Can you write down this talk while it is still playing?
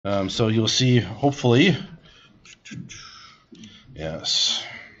So you'll see, hopefully, yes,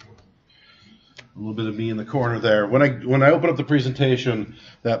 a little bit of me in the corner there. When I open up the presentation,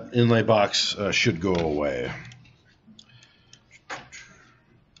 that inlay box should go away.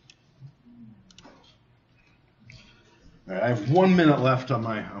 All right, I have 1 minute left on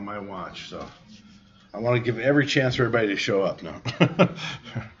my watch, so I want to give every chance for everybody to show up now.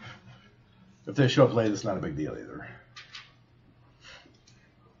 If they show up late, it's not a big deal either.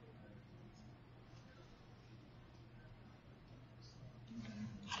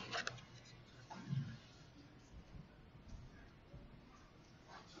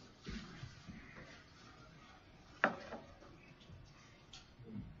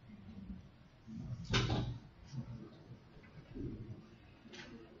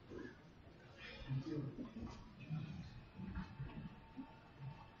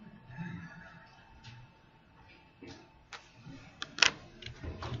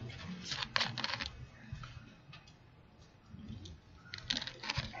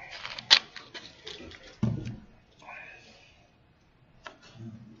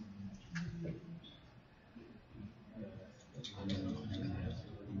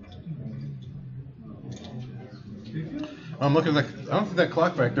 I'm looking at that. I don't think that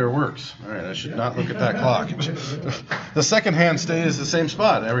clock back there works. All right, I should not look at that clock. The second hand stays the same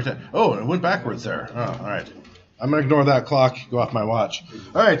spot every time. Oh, it went backwards there. Oh, all right. I'm going to ignore that clock, go off my watch.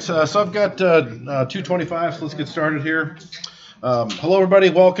 All right, so I've got 2:25, so let's get started here. Hello,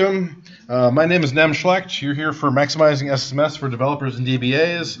 everybody. Welcome. My name is Nem Schlecht. You're here for Maximizing SSMS for Developers and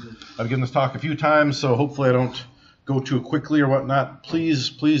DBAs. I've given this talk a few times, so hopefully I don't go too quickly or whatnot.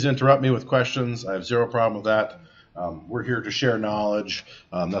 Please interrupt me with questions. I have zero problem with that. We're here to share knowledge.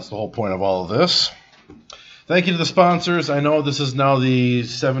 That's the whole point of all of this. Thank you to the sponsors. I know this is now the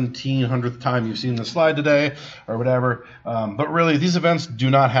 1700th time you've seen the slide today or whatever, but really these events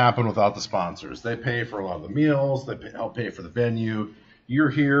do not happen without the sponsors. They pay for a lot of the meals. They help pay for the venue. You're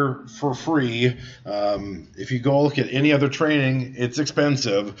here for free. If you go look at any other training, it's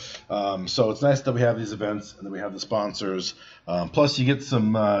expensive. So it's nice that we have these events and that we have the sponsors. Plus, you get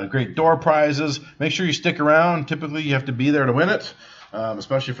some great door prizes. Make sure you stick around. Typically, you have to be there to win it,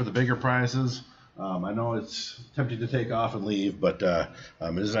 especially for the bigger prizes. I know it's tempting to take off and leave, but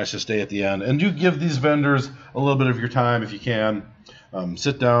it is nice to stay at the end. And do give these vendors a little bit of your time if you can.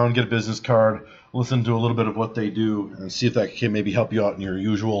 Sit down, get a business card, listen to a little bit of what they do, and see if that can maybe help you out in your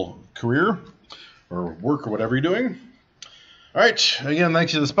usual career or work or whatever you're doing. All right, again,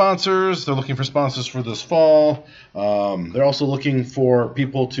 thanks to the sponsors. They're looking for sponsors for this fall. They're also looking for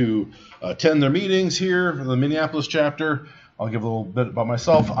people to attend their meetings here for the Minneapolis chapter. I'll give a little bit about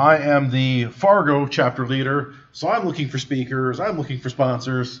myself. I am the Fargo chapter leader, so I'm looking for speakers. I'm looking for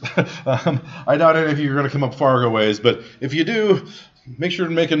sponsors. I doubt any of you are going to come up Fargo ways, but if you do, make sure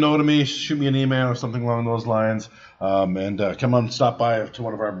to make a note of me, shoot me an email or something along those lines, and come on, stop by to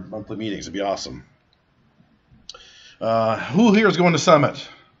one of our monthly meetings. It'd be awesome. Who here is going to Summit?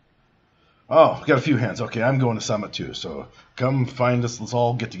 Oh, we've got a few hands. Okay, I'm going to Summit too. So come find us. Let's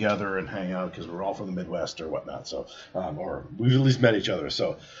all get together and hang out because we're all from the Midwest or whatnot. So, or we've at least met each other.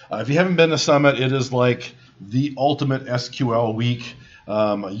 So if you haven't been to Summit, it is like the ultimate SQL week.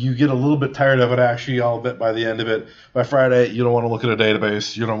 You get a little bit tired of it, actually, I'll bet by the end of it. By Friday, you don't want to look at a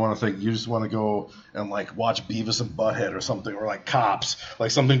database. You don't want to think. You just want to go and like watch Beavis and Butthead or something, or like Cops,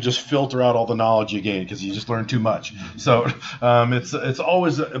 like something just filter out all the knowledge you gain because you just learn too much. So it's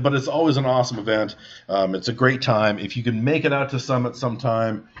always an awesome event. It's a great time. If you can make it out to Summit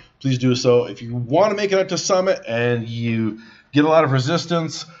sometime, please do so. If you want to make it out to Summit and you get a lot of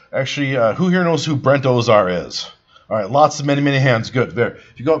resistance, actually, who here knows who Brent Ozar is? All right, many hands. Good. There.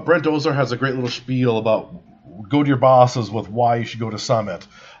 If you go, Brent Ozar has a great little spiel about go to your bosses with why you should go to Summit.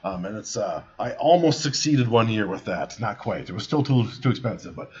 And it's I almost succeeded one year with that. Not quite. It was still too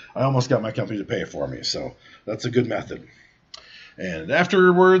expensive, but I almost got my company to pay for me. So that's a good method. And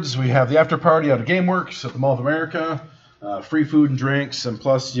afterwards, we have the after party out of GameWorks at the Mall of America. Free food and drinks, and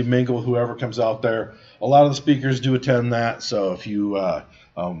plus you mingle with whoever comes out there. A lot of the speakers do attend that, so if you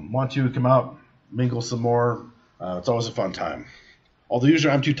want to come out, mingle some more. It's always a fun time. Although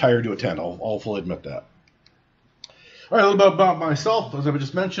usually I'm too tired to attend. I'll fully admit that. All right, a little bit about myself. As I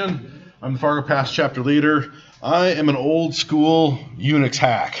just mentioned, I'm the Fargo Pass chapter leader. I am an old school Unix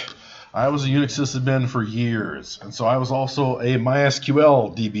hack. I was a Unix sysadmin for years, and so I was also a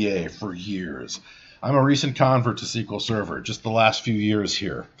MySQL DBA for years. I'm a recent convert to SQL Server, just the last few years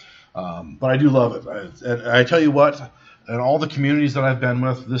here. But I do love it. And I tell you what, in all the communities that I've been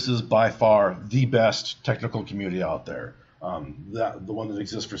with, this is by far the best technical community out there, the one that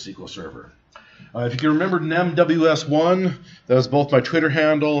exists for SQL Server. If you can remember NEMWS1, that was both my Twitter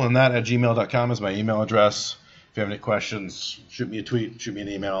handle and that at gmail.com is my email address. If you have any questions, shoot me a tweet, shoot me an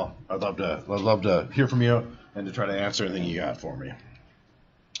email. I'd love to hear from you and to try to answer anything you got for me.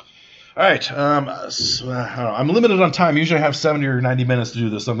 All right, I'm limited on time. Usually I have 70 or 90 minutes to do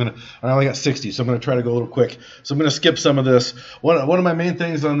this. I only got 60, so I'm going to try to go a little quick. So I'm going to skip some of this. One of my main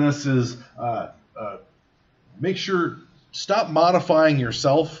things on this is make sure, stop modifying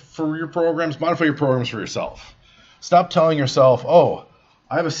yourself for your programs. Modify your programs for yourself. Stop telling yourself, oh,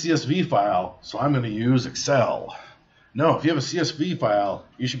 I have a CSV file, so I'm going to use Excel. No, if you have a CSV file,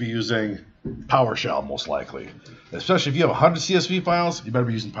 you should be using PowerShell most likely. Especially if you have 100 CSV files, you better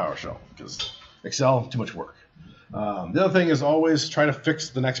be using PowerShell because Excel, too much work. The other thing is always try to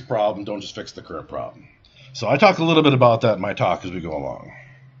fix the next problem. Don't just fix the current problem. So I talk a little bit about that in my talk as we go along.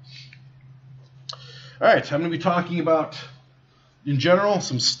 All right, I'm going to be talking about, in general,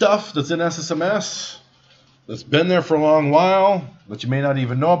 some stuff that's in SSMS that's been there for a long while that you may not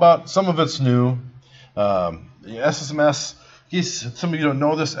even know about. Some of it's new. The SSMS, in case some of you don't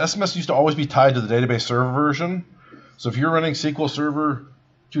know this, SSMS used to always be tied to the database server version. So if you're running SQL Server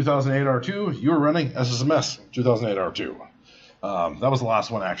 2008 R2, you were running SSMS 2008 R2. That was the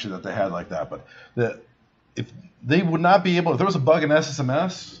last one actually that they had like that. But if they would not be able, if there was a bug in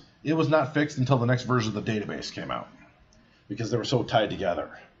SSMS, it was not fixed until the next version of the database came out because they were so tied together.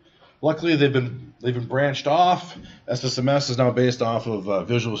 Luckily, they've been branched off. SSMS is now based off of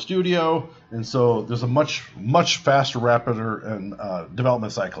Visual Studio, and so there's a much faster, rapider and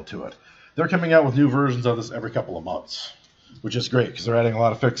development cycle to it. They're coming out with new versions of this every couple of months, which is great because they're adding a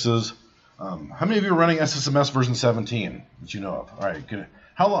lot of fixes. How many of you are running SSMS version 17 that you know of? All right, good.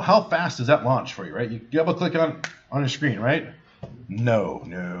 How fast does that launch for you? Right, you double click on your screen, right? No.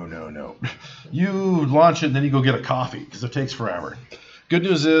 You launch it and then you go get a coffee because it takes forever. Good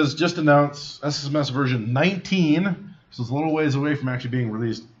news is, just announced SSMS version 19, so it's a little ways away from actually being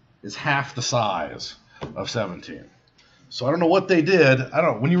released, is half the size of 17. So I don't know what they did. I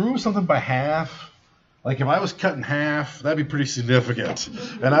don't know. When you remove something by half, like if I was cut in half, that'd be pretty significant,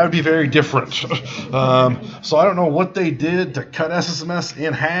 and I would be very different. So I don't know what they did to cut SSMS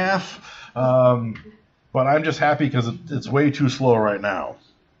in half, but I'm just happy because it's way too slow right now.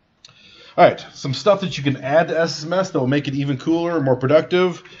 All right, some stuff that you can add to SSMS that will make it even cooler, more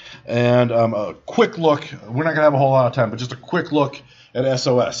productive, and a quick look. We're not going to have a whole lot of time, but just a quick look at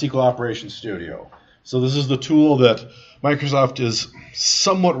SOS, SQL Operations Studio. So this is the tool that Microsoft is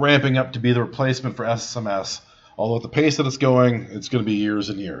somewhat ramping up to be the replacement for SSMS, although at the pace that it's going to be years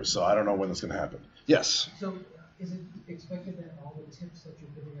and years, so I don't know when that's going to happen. Yes? So is it expected that all the tips that you're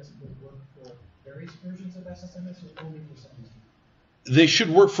giving us would work for various versions of SSMS or only for some? They should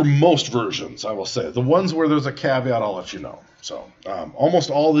work for most versions, I will say. The ones where there's a caveat, I'll let you know. So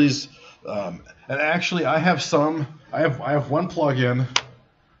almost all these, and actually I have one plugin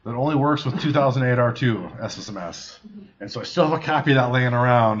that only works with 2008 R2 SSMS. And so I still have a copy of that laying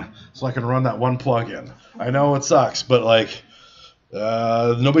around so I can run that one plugin. I know it sucks, but like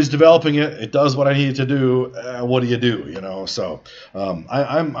nobody's developing it. It does what I need it to do. What do you do? You know, so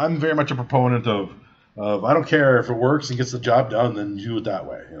I'm very much a proponent of I don't care if it works and gets the job done, then do it that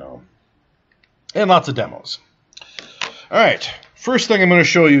way, you know. And lots of demos. All right, first thing I'm going to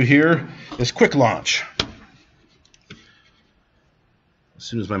show you here is quick launch. As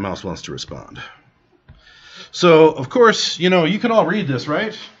soon as my mouse wants to respond. So, of course, you know, you can all read this,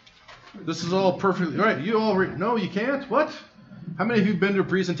 right? This is all perfectly right. You all read. No, you can't. What? How many of you have been to a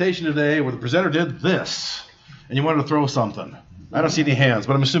presentation today where the presenter did this and you wanted to throw something? I don't see any hands,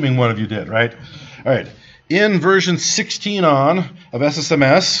 but I'm assuming one of you did, right? All right. In version 16 of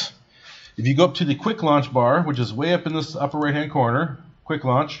SSMS, if you go up to the quick launch bar, which is way up in this upper right-hand corner, quick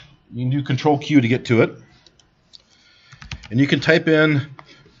launch, you can do Control-Q to get to it. And you can type in,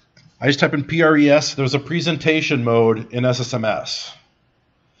 I just type in PRES, there's a presentation mode in SSMS.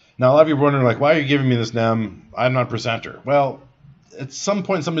 Now, a lot of you are wondering, like, why are you giving me this, Nem? I'm not a presenter. Well, at some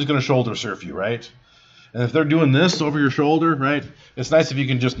point, somebody's going to shoulder surf you, right? And if they're doing this over your shoulder, right, it's nice if you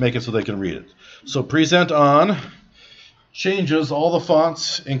can just make it so they can read it. So present on changes all the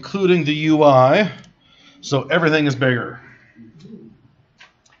fonts, including the UI, so everything is bigger,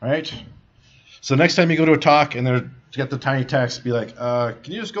 right? So next time you go to a talk and they're get the tiny text, be like,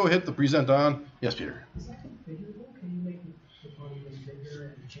 can you just go hit the present on? Yes, Peter. Is that configurable? Can you make the font even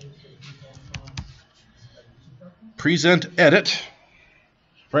bigger and change the default font? Present edit.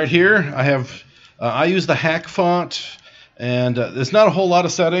 Right here, I have, I use the hack font, and there's not a whole lot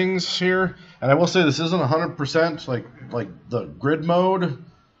of settings here. And I will say this isn't 100%, like the grid mode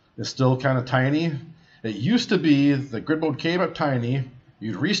is still kind of tiny. It used to be the grid mode came up tiny,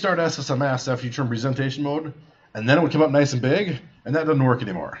 you'd restart SSMS after you turn presentation mode, and then it would come up nice and big, and that doesn't work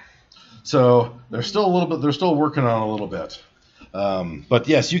anymore. So they're still working on it a little bit. But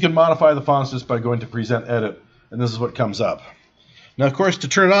yes, you can modify the fonts just by going to Present Edit, and this is what comes up. Now, of course, to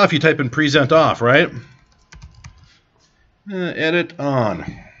turn it off, you type in Present Off, right? Edit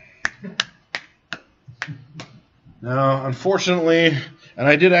on. Now, unfortunately, and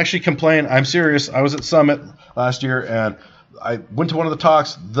I did actually complain, I'm serious, I was at Summit last year, and I went to one of the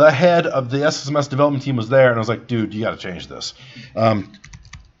talks, the head of the SSMS development team was there, and I was like, dude, you got to change this.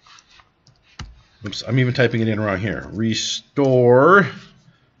 Oops, I'm even typing it in wrong here. Restore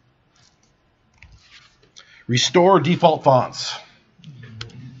default fonts.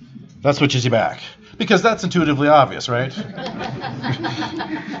 That switches you back. Because that's intuitively obvious, right?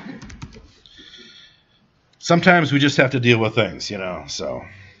 Sometimes we just have to deal with things, you know, so.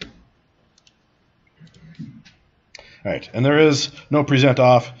 All right, and there is no present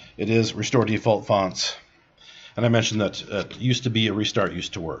off. It is restore default fonts. And I mentioned that it used to be a restart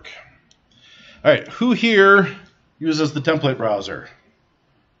used to work. All right, who here uses the template browser?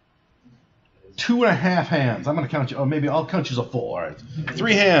 2.5 hands. I'm going to count you. Oh, maybe I'll count you as a full. All right.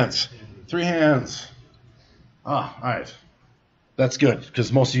 3 hands. 3 hands. Ah, all right. That's good,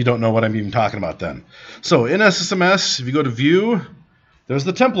 because most of you don't know what I'm even talking about then. So in SSMS, if you go to View, there's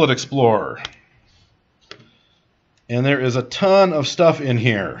the Template Explorer. And there is a ton of stuff in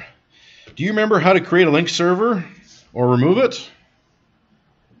here. Do you remember how to create a link server or remove it?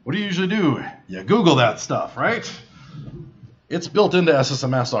 What do you usually do? You Google that stuff, right? It's built into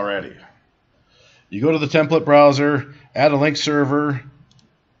SSMS already. You go to the template browser, add a link server.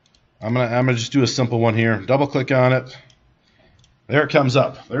 I'm gonna just do a simple one here. Double click on it. There it comes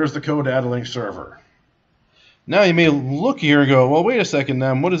up. There's the code to add a link server. Now you may look here and go, well, wait a second,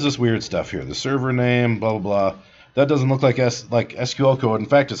 now what is this weird stuff here? The server name, blah, blah, blah. That doesn't look like SQL code. In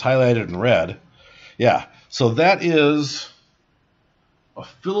fact, it's highlighted in red. Yeah, so that is a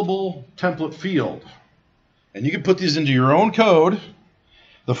fillable template field. And you can put these into your own code.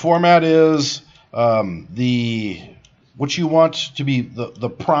 The format is what you want to be the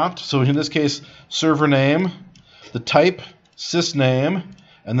prompt. So in this case, server name, the type, sysname,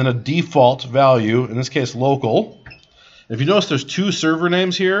 and then a default value, in this case local. If you notice there's 2 server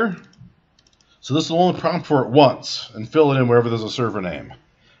names here, so this will only prompt for it once and fill it in wherever there's a server name.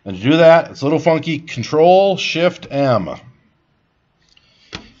 And to do that, it's a little funky, Control-Shift-M. And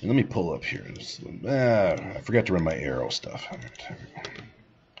let me pull up here. I forgot to run my arrow stuff.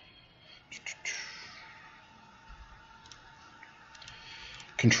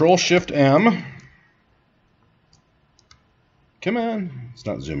 Control-Shift-M. Come on. It's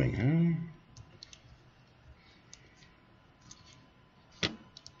not zooming.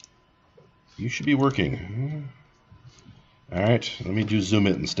 You should be working. All right. Let me do zoom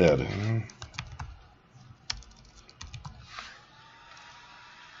it instead.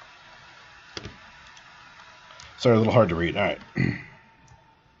 Sorry, a little hard to read. All right.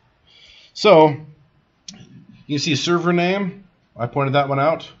 So you see server name. I pointed that one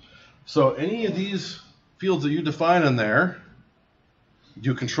out. So any of these fields that you define in there,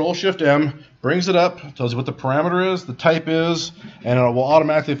 do Control-Shift-M, brings it up, tells you what the parameter is, the type is, and it will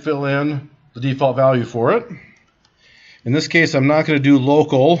automatically fill in the default value for it. In this case, I'm not going to do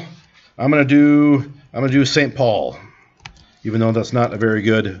local. I'm going to do St. Paul, even though that's not a very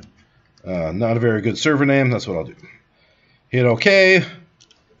good server name. That's what I'll do. Hit OK.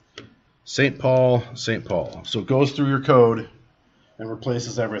 St. Paul, St. Paul. So it goes through your code and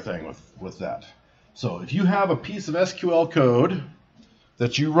replaces everything with that. So if you have a piece of SQL code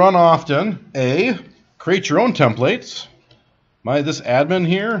that you run often, create your own templates. This admin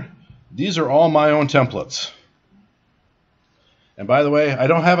here, these are all my own templates. And by the way, I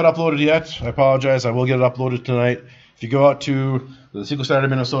don't have it uploaded yet. I apologize. I will get it uploaded tonight. If you go out to the SQLsatMN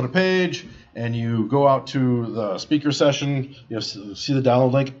Minnesota page and you go out to the speaker session, you see the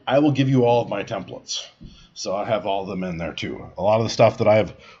download link, I will give you all of my templates. So I have all of them in there too. A lot of the stuff that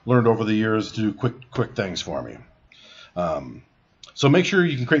I've learned over the years to do quick things for me. So make sure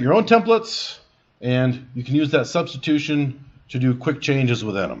you can create your own templates, and you can use that substitution to do quick changes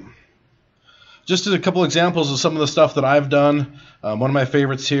within them. Just as a couple examples of some of the stuff that I've done, one of my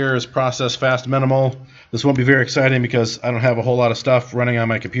favorites here is Process Fast Minimal. This won't be very exciting because I don't have a whole lot of stuff running on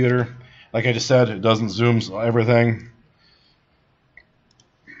my computer. Like I just said, it doesn't zoom everything.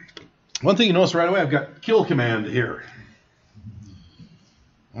 One thing you notice right away, I've got kill command here.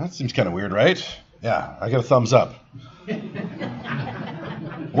 That seems kind of weird, right? Yeah, I got a thumbs up.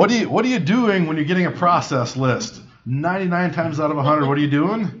 What are you doing when you're getting a process list? 99 times out of 100, what are you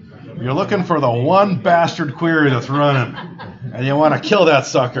doing? You're looking for the one bastard query that's running. and you want to kill that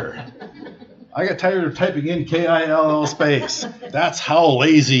sucker. I got tired of typing in KILL space. That's how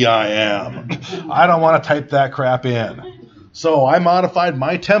lazy I am. I don't want to type that crap in. So I modified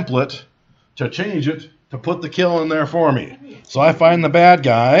my template to change it to put the kill in there for me. So I find the bad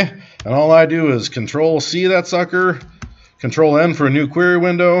guy, and all I do is Control-C that sucker, Control-N for a new query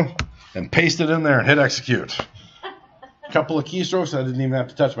window, and paste it in there and hit execute. A couple of keystrokes, I didn't even have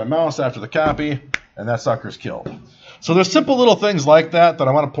to touch my mouse after the copy, and that sucker's killed. So there's simple little things like that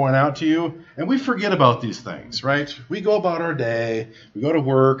I want to point out to you, and we forget about these things, right? We go about our day, we go to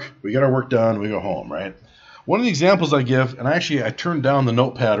work, we get our work done, we go home, right? One of the examples I give, and I turned down the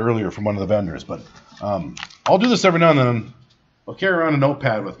notepad earlier from one of the vendors, but I'll do this every now and then. I'll carry around a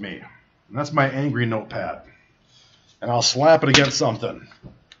notepad with me, and that's my angry notepad. And I'll slap it against something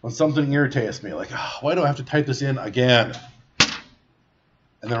when something irritates me, like, oh, why do I have to type this in again?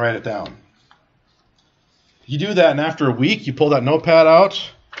 And then write it down. You do that, and after a week, you pull that notepad out,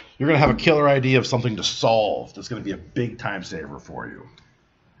 you're going to have a killer idea of something to solve that's going to be a big time saver for you.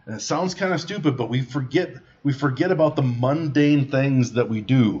 And it sounds kind of stupid, but we forget about the mundane things that we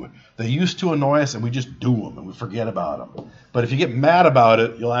do. They used to annoy us, and we just do them, and we forget about them. But if you get mad about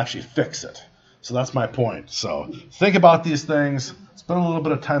it, you'll actually fix it. So that's my point. So think about these things, spend a little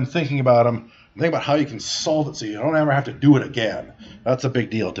bit of time thinking about them, and think about how you can solve it so you don't ever have to do it again. That's a big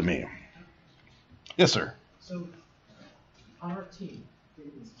deal to me. Yes, sir. So on our team,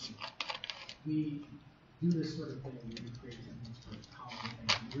 we do this sort of thing. We create templates for common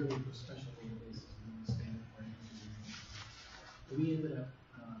things, really for special databases and standard frameworks. But we ended up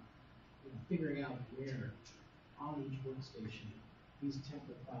figuring out where on each workstation these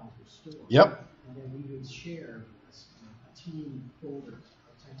template files were stored. Yep. And then we would share a team folder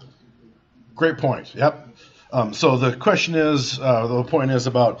of templates. Great point. Yep. So the question is, the point is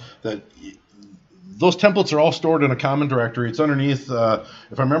about that. Those templates are all stored in a common directory. It's underneath, if I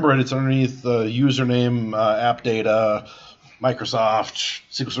remember it, it's underneath username, app data, Microsoft,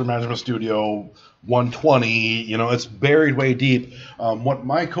 SQL Server Management Studio, 120. You know, it's buried way deep. What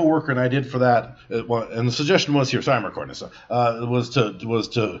my coworker and I did for that, and the suggestion was here. Sorry, I'm recording this. Was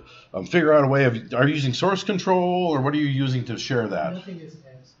to figure out a way of. Are you using source control, or what are you using to share that? Nothing is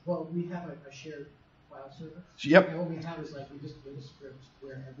as well. We have a shared file server. Yep. And what we have is we just build a script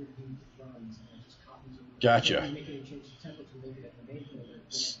where everything runs. Gotcha.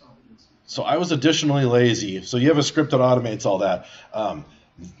 So I was additionally lazy. So you have a script that automates all that.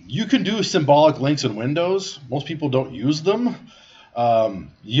 You can do symbolic links in Windows. Most people don't use them.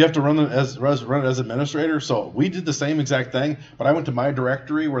 You have to run it as administrator. So we did the same exact thing, but I went to my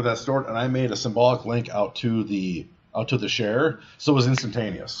directory where that's stored, and I made a symbolic link out to the share. So it was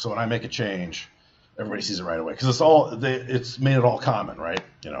instantaneous. So when I make a change, everybody sees it right away because it's made it all common, right?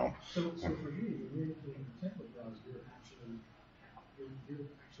 You know. So for you, when you're doing the template browser, you're actually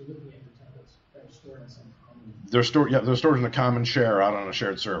looking at your templates that are stored in some common. They're stored in a common share out on a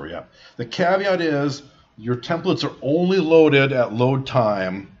shared server. Yeah. The caveat is your templates are only loaded at load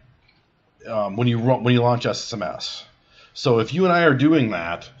time when you launch SSMS. So if you and I are doing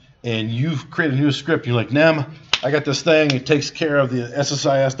that, and you've created a new script, you're like, Nem, I got this thing, it takes care of the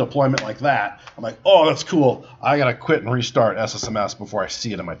SSIS deployment like that. I'm like, oh, that's cool. I got to quit and restart SSMS before I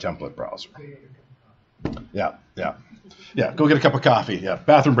see it in my template browser. Yeah. Go get a cup of coffee. Yeah,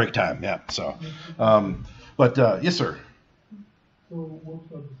 bathroom break time. Yeah, so. Yes, sir. So what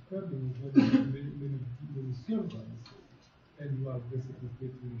you are describing is many servers, and you are basically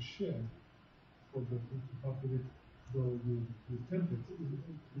creating a share for the to populate the templates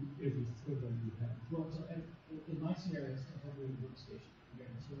every server you have. Well, so in my scenario, it's every workstation. You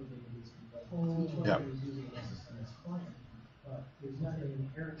got a single database. Each one of them is using an SSMS client, but there's nothing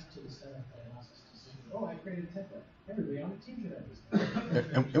inherent to the setup that allows us to say, oh, I created a template. Everybody on the team should have this.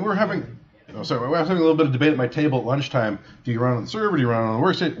 And we're having a little bit of debate at my table at lunchtime. Do you run on the server? Do you run on the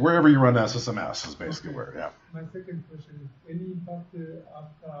workstation? Wherever you run SSMS is basically where. Yeah. My second question is: any impact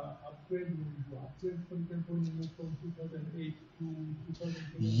after upgrading the upgrade, for example, you move from 2008 to 2020?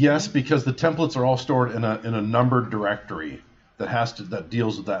 Yes, because the templates are all stored in a numbered directory that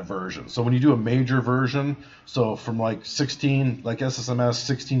deals with that version. So when you do a major version, so from like 16, like SSMS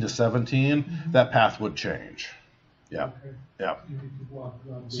 16 to 17, that path would change. Yeah. Okay. Yeah. You need to go out.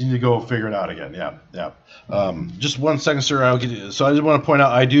 So you need to go figure it out again. Yeah. Just 1 second, sir. I'll get you. So I just want to point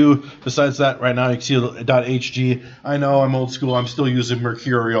out, I do, besides that, right now you can see .hg. I know I'm old school. I'm still using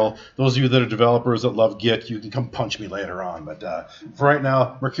Mercurial. Those of you that are developers that love Git, you can come punch me later on. But for right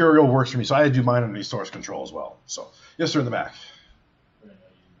now, Mercurial works for me. So I do mine underneath source control as well. So, yes, sir, in the back.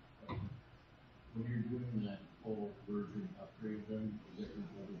 When you're doing that full version upgrade, then is there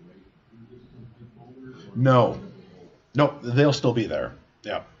another way to do this in the folder? No. No, they'll still be there.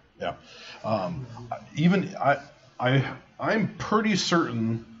 Yeah, yeah. Even I'm pretty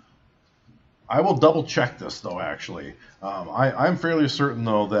certain. I will double check this though. Actually, I'm fairly certain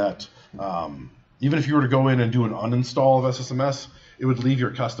though that even if you were to go in and do an uninstall of SSMS, it would leave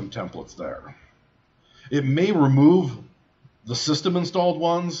your custom templates there. It may remove the system installed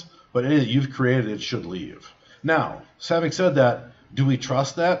ones, but any that you've created, it should leave. Now, having said that, do we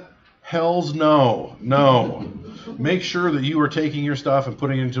trust that? Hells no, no. Make sure that you are taking your stuff and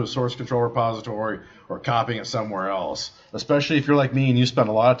putting it into a source control repository or copying it somewhere else. Especially if you're like me and you spend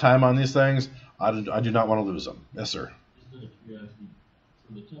a lot of time on these things, I do not want to lose them. Yes, sir. Just out of curiosity,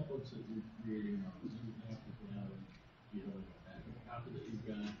 for the templates that you're creating, do you have to have, you know, a copy that you've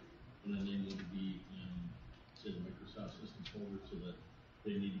got, and then they need to be in, say, the Microsoft system folder so that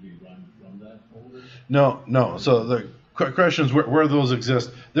they need to be run from that folder? No, no. So the question is where those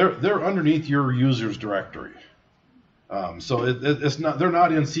exist. They're underneath your users directory. So it's not. They're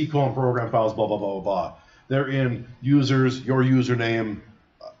not in SQL and program files. Blah blah blah blah blah. They're in users, your username,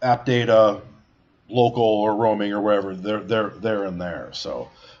 app data, local or roaming or wherever. They're in there. So,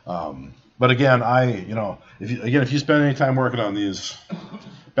 but again, if you spend any time working on these,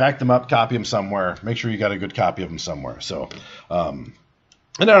 back them up, copy them somewhere. Make sure you got a good copy of them somewhere. So.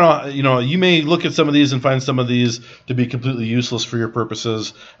 And I don't know, you may look at some of these and find some of these to be completely useless for your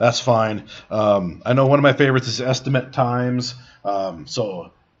purposes. That's fine. I know one of my favorites is estimate times.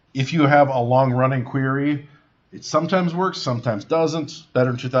 So if you have a long-running query, it sometimes works, sometimes doesn't.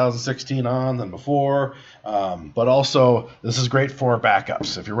 Better in 2016 on than before. But also, this is great for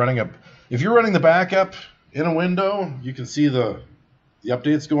backups. If you're running the backup in a window, you can see the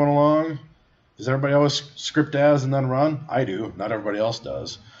updates going along. Does everybody always script as and then run? I do. Not everybody else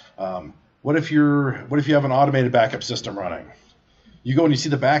does. What if you have an automated backup system running? You go and you see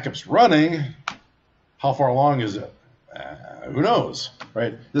the backups running. How far along is it? Who knows,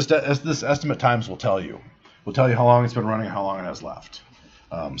 right? This estimate times will tell you. Will tell you how long it's been running and how long it has left.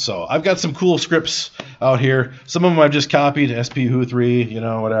 So I've got some cool scripts out here. Some of them I've just copied,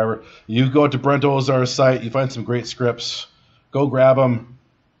 SP-Who3, whatever. You go to Brent Ozar's site, you find some great scripts. Go grab them.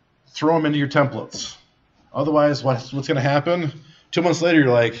 Throw them into your templates. Otherwise, what's going to happen? 2 months later, you're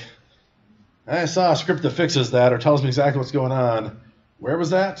like, I saw a script that fixes that or tells me exactly what's going on. Where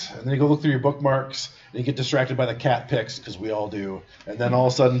was that? And then you go look through your bookmarks, and you get distracted by the cat pics, because we all do. And then all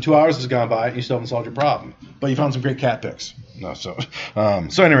of a sudden, 2 hours has gone by, and you still haven't solved your problem. But you found some great cat pics. No, so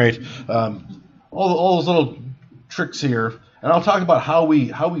at any rate, all those little tricks here, and I'll talk about how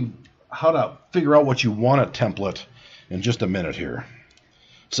to figure out what you want a template in just a minute here.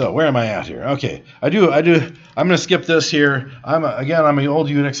 So where am I at here? Okay, I'm going to skip this here. I'm an old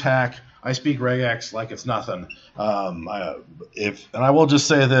Unix hack. I speak regex like it's nothing. And I will just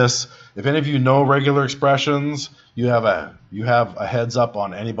say this: if any of you know regular expressions, you have a heads up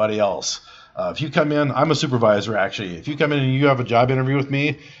on anybody else. If you come in, I'm a supervisor actually. If you come in and you have a job interview with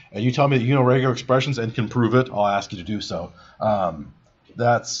me, and you tell me that you know regular expressions and can prove it, I'll ask you to do so. You're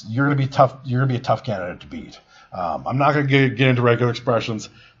going to be tough. You're going to be a tough candidate to beat. I'm not going to get into regular expressions.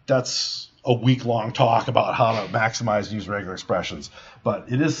 That's a week-long talk about how to maximize and use regular expressions.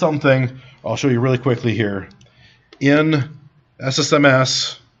 But it is something I'll show you really quickly here. In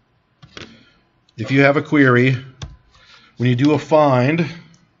SSMS, if you have a query, when you do a find,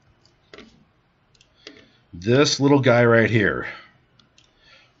 this little guy right here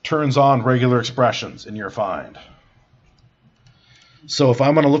turns on regular expressions in your find. So if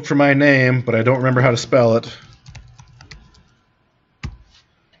I'm going to look for my name, but I don't remember how to spell it,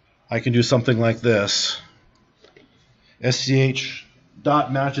 I can do something like this. SCH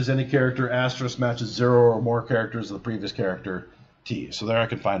dot matches any character, asterisk matches 0 or more characters of the previous character, T. So there I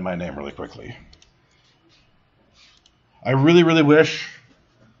can find my name really quickly. I really, really wish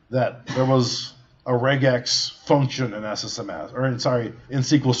that there was a regex function in SSMS, or in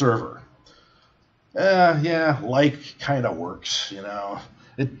SQL Server. Yeah, like kind of works,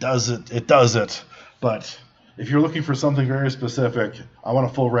 It does it, but if you're looking for something very specific, I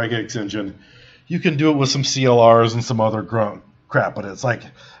want a full regex engine, you can do it with some CLRs and some other crap, but it's like,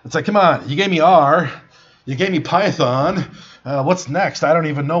 come on, you gave me R, you gave me Python, what's next? I don't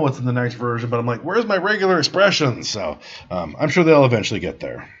even know what's in the next version, but I'm like, where's my regular expressions? So I'm sure they'll eventually get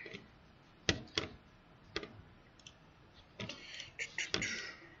there.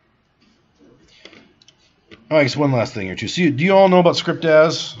 All right, so one last thing or two. So do you all know about script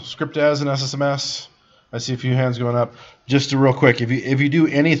as in SSMS? I see a few hands going up. Just real quick, if you do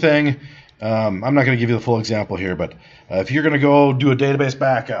anything, I'm not going to give you the full example here, but if you're going to go do a database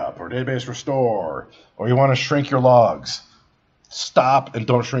backup or database restore, or you want to shrink your logs, stop and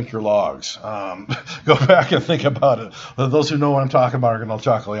don't shrink your logs. Go back and think about it. Those who know what I'm talking about are going to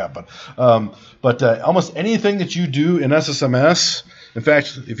chuckle, yeah. But almost anything that you do in SSMS, in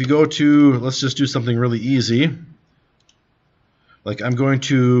fact, if you go to, let's just do something really easy. Like I'm going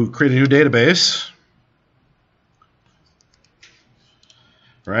to create a new database.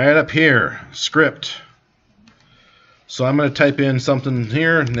 Right up here, script. So I'm going to type in something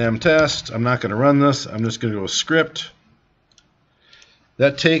here, nam test. I'm not going to run this. I'm just going to go script.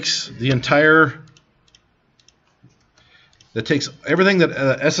 That takes everything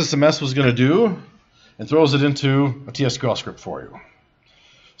that SSMS was going to do and throws it into a TSQL script for you.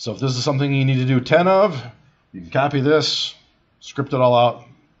 So if this is something you need to do 10 of, you can copy this, script it all out,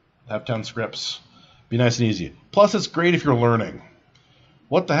 have 10 scripts. Be nice and easy. Plus, it's great if you're learning.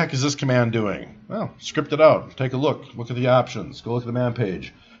 What the heck is this command doing? Well, script it out. Take a look. Look at the options. Go look at the man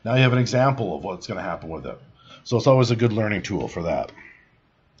page. Now you have an example of what's going to happen with it. So it's always a good learning tool for that.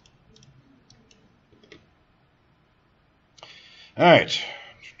 All right.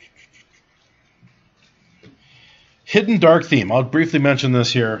 Hidden dark theme. I'll briefly mention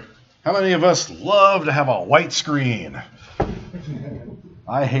this here. How many of us love to have a white screen?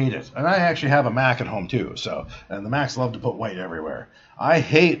 I hate it. And I actually have a Mac at home too. And the Macs love to put white everywhere. I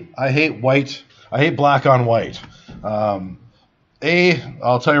hate white. I hate black on white. I'll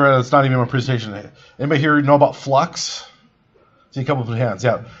tell you right now, it's not even my presentation. Anybody here know about Flux? See a couple of hands.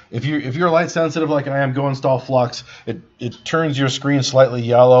 Yeah. If you're light sensitive like I am, go install Flux. It turns your screen slightly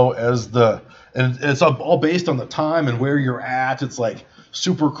yellow and it's all based on the time and where you're at. It's like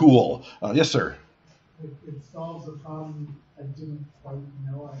super cool. Yes, sir. It solves a problem I didn't quite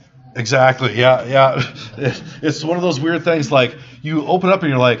know I had. Exactly. Yeah. It's one of those weird things like you open up and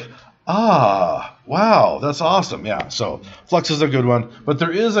you're like, wow, that's awesome. Yeah. So Flux is a good one, but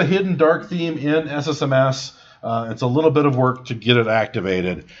there is a hidden dark theme in SSMS. It's a little bit of work to get it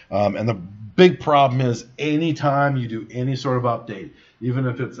activated. And the big problem is anytime you do any sort of update, even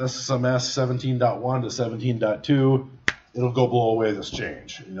if it's SSMS 17.1 to 17.2, it'll go blow away this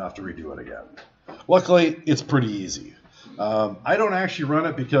change. You don't have to redo it again. Luckily, it's pretty easy. I don't actually run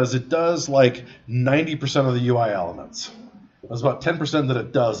it because it does like 90% of the UI elements. There's about 10% that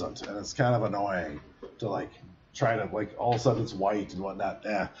it doesn't, and it's kind of annoying to like try to like all of a sudden it's white and whatnot.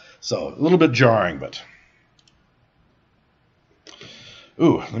 So a little bit jarring, but.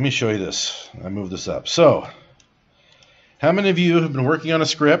 Ooh, let me show you this. I moved this up. So, how many of you have been working on a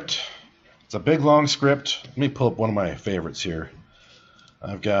script? It's a big, long script. Let me pull up one of my favorites here.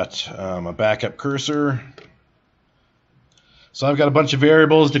 I've got a backup cursor. So I've got a bunch of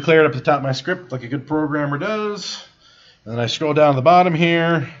variables declared up at the top of my script, like a good programmer does. And then I scroll down to the bottom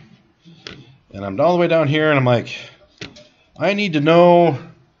here, and I'm all the way down here, and I'm like, I need to know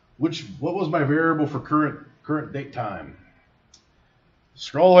what was my variable for current date time.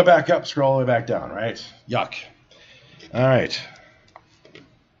 Scroll all the way back up, scroll all the way back down, right? Yuck. All right.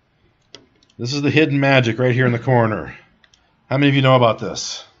 This is the hidden magic right here in the corner. How many of you know about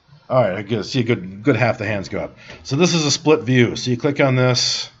this? All right, I see a good half the hands go up. So this is a split view. So you click on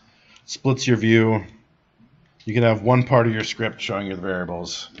this, splits your view. You can have one part of your script showing you the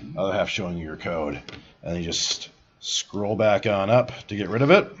variables, other half showing you your code. And you just scroll back on up to get rid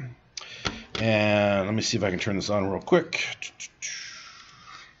of it. And let me see if I can turn this on real quick.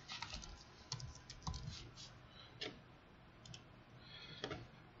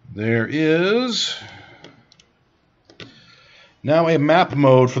 There is now a map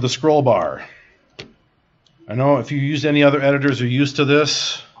mode for the scroll bar. I know if you use any other editors, you're used to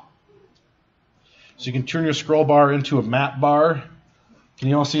this. So you can turn your scroll bar into a map bar. Can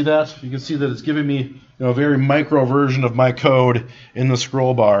you all see that? You can see that it's giving me a very micro version of my code in the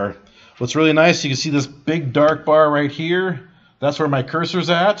scroll bar. What's really nice, you can see this big dark bar right here. That's where my cursor's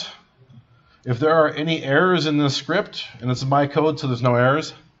at. If there are any errors in this script, and it's my code, so there's no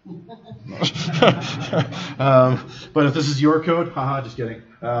errors. But if this is your code, haha, just kidding.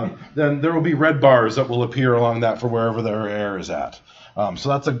 Then there will be red bars that will appear along that for wherever their error is at. So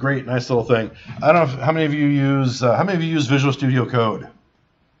that's a great, nice little thing. I don't know how many of you use Visual Studio Code.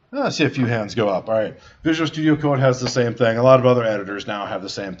 I see a few hands go up. All right, Visual Studio Code has the same thing. A lot of other editors now have the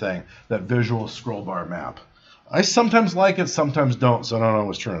same thing. That visual scroll bar map. I sometimes like it, sometimes don't. So I don't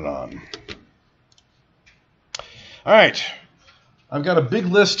always turn it on. All right. I've got a big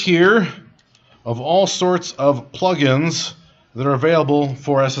list here of all sorts of plugins that are available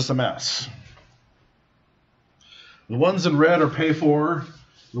for SSMS. The ones in red are pay for.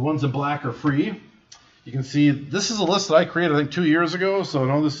 The ones in black are free. You can see this is a list that I created, I think, 2 years ago, so I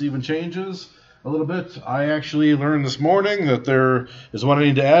know this even changes. a little bit. I actually learned this morning that there is one I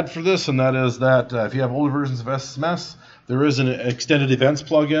need to add for this, and that is that if you have older versions of SSMS, there is an extended events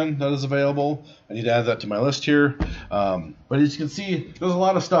plugin that is available. I need to add that to my list here. But as you can see, there's a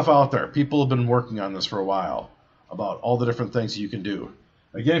lot of stuff out there. People have been working on this for a while about all the different things you can do.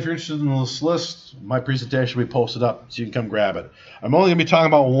 Again, if you're interested in this list, my presentation will be posted up so you can come grab it. I'm only going to be talking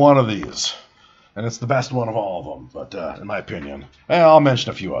about one of these, and it's the best one of all of them, but in my opinion. And I'll mention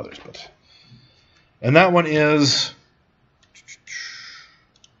a few others. And that one is, if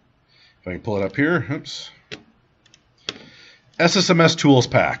I can pull it up here, oops. SSMS Tools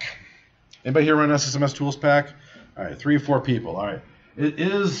Pack. Anybody here run SSMS Tools Pack? All right, 3 or 4 people. All right. It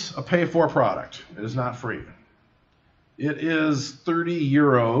is a pay-for product. It is not free. It is 30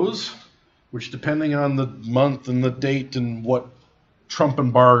 euros, which depending on the month and the date and what Trump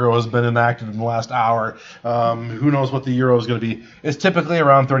embargo has been enacted in the last hour, who knows what the euro is going to be. It's typically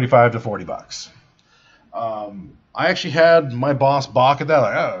around 35 to 40 bucks. I actually had my boss balk at that,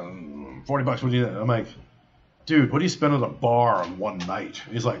 like, oh, 40 bucks, what do you need? I'm like, dude, what do you spend at a bar on one night?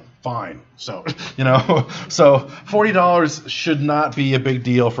 He's like, fine. So, you know, so $40 should not be a big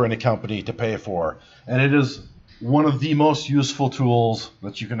deal for any company to pay for. And it is one of the most useful tools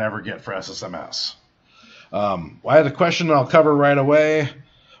that you can ever get for SSMS. I had a question I'll cover right away.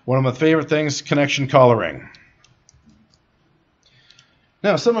 One of my favorite things, connection coloring.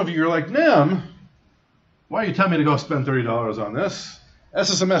 Now, some of you are like, Nem, why are you telling me to go spend $30 on this?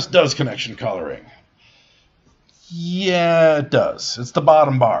 SSMS does connection coloring. Yeah, it does. It's the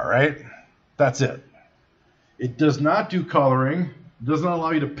bottom bar, right? That's it. It does not do coloring. It does not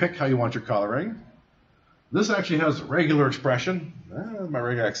allow you to pick how you want your coloring. This actually has regular expression. My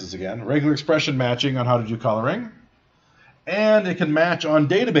regex again. Regular expression matching on how to do coloring. And it can match on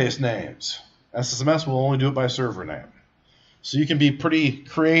database names. SSMS will only do it by server name. So you can be pretty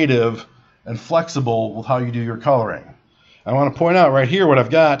creative and flexible with how you do your coloring. I want to point out right here what I've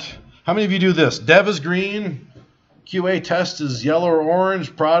got. How many of you do this? Dev is green. QA test is yellow or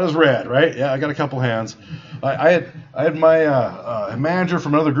orange, prod is red, right? Yeah, I got a couple hands. I had my manager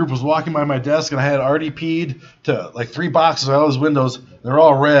from another group was walking by my desk, and I had RDP'd to like 3 boxes of all his windows. They're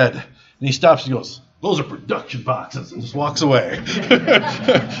all red. And he stops and he goes, those are production boxes, and just walks away.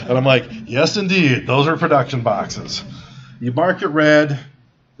 And I'm like, yes, indeed, those are production boxes. You mark it red,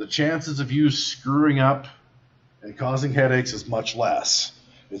 the chances of you screwing up and causing headaches is much less.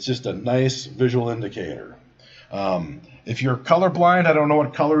 It's just a nice visual indicator. If you're colorblind, I don't know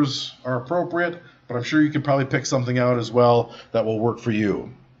what colors are appropriate, but I'm sure you could probably pick something out as well that will work for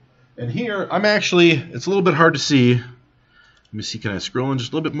you. And here, I'm actually, it's a little bit hard to see. Let me see, can I scroll in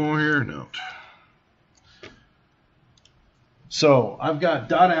just a little bit more here? No. So I've got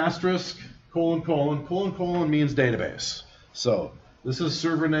dot asterisk, colon, colon, colon, colon means database. So this is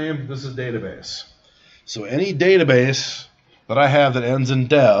server name, this is database. So any database that I have that ends in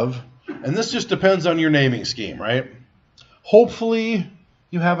dev, and this just depends on your naming scheme, right? Hopefully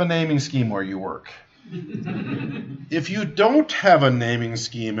you have a naming scheme where you work. If you don't have a naming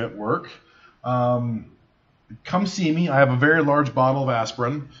scheme at work, come see me. I have a very large bottle of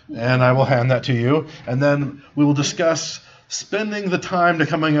aspirin, and I will hand that to you. And then we will discuss spending the time to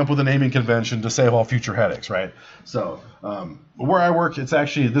coming up with a naming convention to save all future headaches, right? So where I work, it's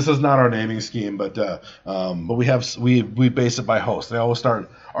actually, this is not our naming scheme, but we base it by host. They always start,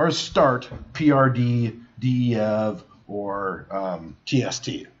 ours start PRD, DEV, or TST.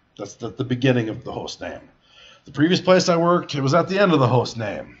 That's the beginning of the host name. The previous place I worked, it was at the end of the host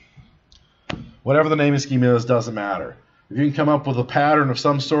name. Whatever the naming scheme is, doesn't matter. If you can come up with a pattern of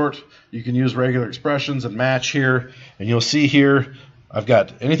some sort, you can use regular expressions and match here. And you'll see here, I've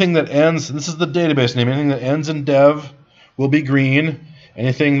got anything that ends, this is the database name, anything that ends in dev will be green.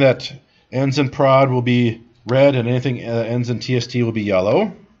 Anything that ends in prod will be red, and anything that ends in TST will be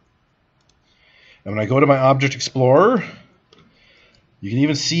yellow. And when I go to my Object Explorer, you can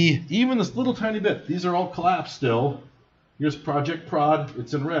even see even this little tiny bit. These are all collapsed still. Here's project prod,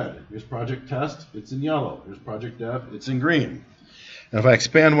 it's in red. Here's project test, it's in yellow. Here's project dev, it's in green. And if I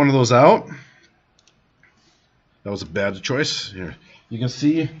expand one of those out, that was a bad choice. Here, you can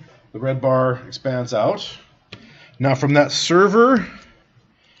see the red bar expands out. Now from that server,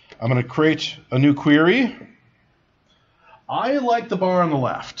 I'm going to create a new query. I like the bar on the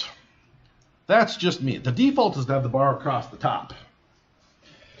left. That's just me. The default is to have the bar across the top.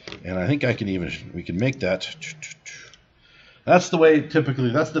 And I think we can make that. That's the way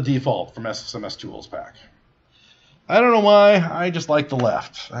typically, that's the default from SSMS Tools Pack. I don't know why, I just like the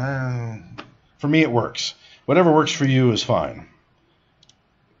left. For me it works. Whatever works for you is fine.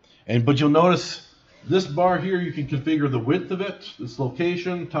 But you'll notice This bar here, you can configure the width of it, its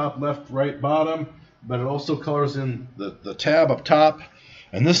location, top, left, right, bottom, but it also colors in the tab up top.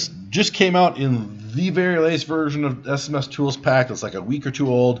 And this just came out in the very latest version of SSMS Tools Pack. It's like a week or two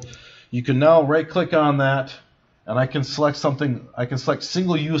old. You can now right-click on that, and I can select something. I can select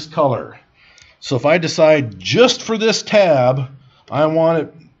single-use color. So if I decide just for this tab, I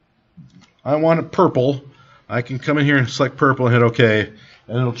want it purple, I can come in here and select purple and hit OK,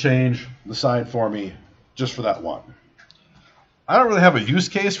 and it'll change the side for me just for that one. I don't really have a use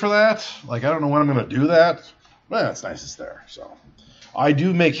case for that. Like, I don't know when I'm going to do that. Well, it's nice it's there. So I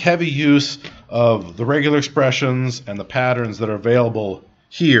do make heavy use of the regular expressions and the patterns that are available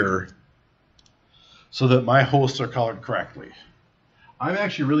here so that my hosts are colored correctly. I'm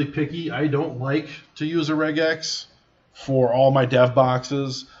actually really picky. I don't like to use a regex for all my dev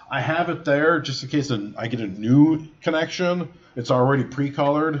boxes. I have it there just in case I get a new connection. It's already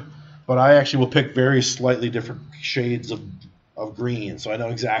pre-colored, but I actually will pick very slightly different shades of green, so I know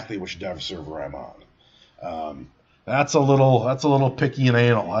exactly which dev server I'm on. That's a little picky and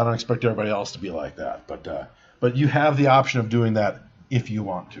anal. I don't expect everybody else to be like that, but you have the option of doing that if you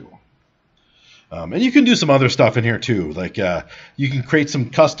want to. And you can do some other stuff in here too, like you can create some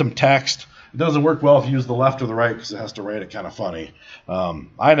custom text. It doesn't work well if you use the left or the right because it has to write it kind of funny.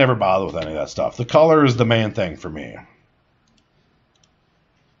 I never bother with any of that stuff. The color is the main thing for me.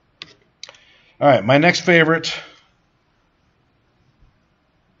 All right, my next favorite,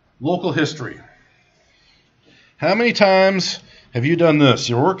 local history. How many times have you done this?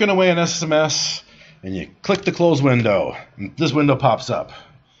 You're working away in SSMS and you click the close window and this window pops up.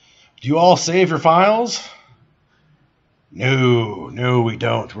 Do you all save your files? No, we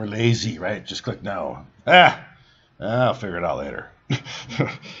don't. We're lazy, right? Just click no. I'll figure it out later.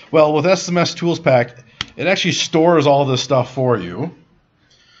 Well, with SSMS Tools Pack, it actually stores all this stuff for you.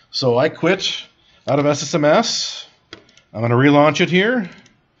 So I quit out of SSMS. I'm going to relaunch it here.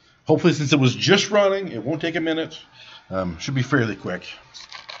 Hopefully, since it was just running, it won't take a minute. Should be fairly quick.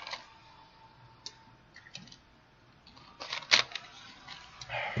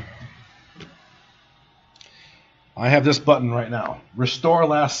 I have this button right now, Restore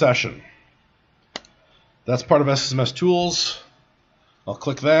Last Session. That's part of SSMS Tools. I'll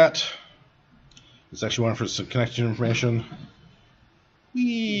click that. It's actually one for some connection information.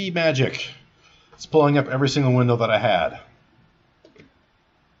 Whee, magic. It's pulling up every single window that I had.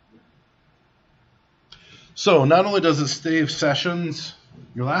 So not only does it save sessions,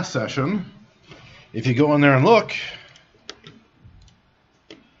 your last session, if you go in there and look,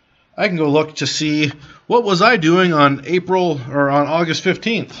 I can go look to see what was I doing on August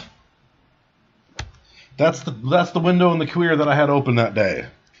 15th. That's the window in the query that I had open that day.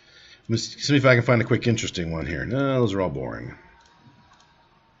 Let me see if I can find a quick interesting one here. No, those are all boring.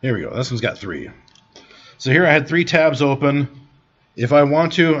 Here we go. This one's got 3. So here I had 3 tabs open. If I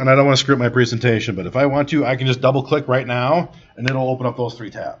want to, and I don't want to screw up my presentation, but if I want to, I can just double click right now and it'll open up those 3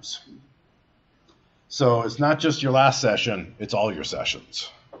 tabs. So it's not just your last session, it's all your sessions.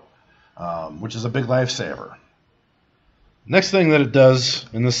 Which is a big lifesaver. Next thing that it does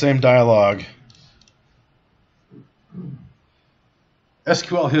in the same dialog,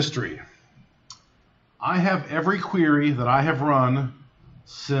 SQL history. I have every query that I have run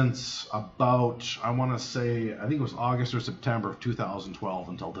since about, I want to say, I think it was August or September of 2012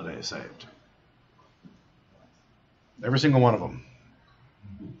 until today saved. Every single one of them.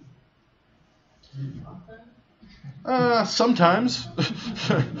 Sometimes.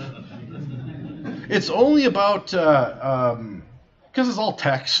 It's only about, because it's all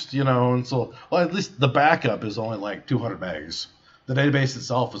text, you know, and so, well, at least the backup is only like 200 megs. The database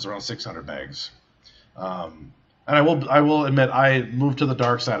itself is around 600 megs. And I will admit, I moved to the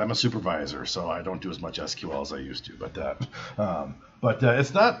dark side. I'm a supervisor, so I don't do as much SQL as I used to, but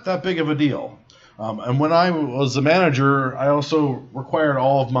it's not that big of a deal. And when I was a manager, I also required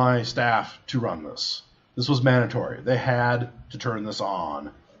all of my staff to run this. This was mandatory. They had to turn this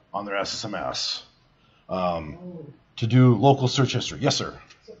on their SSMS to do local search history. Yes, sir?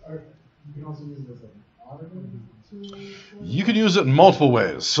 So you can also use it as an auditing tool? You can use it in multiple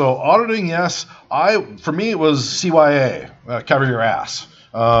ways. So auditing, yes. For me, it was CYA, cover your ass.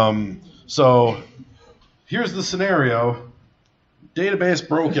 So here's the scenario. Database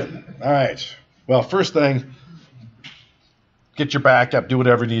broken. All right. Well, first thing, get your backup, do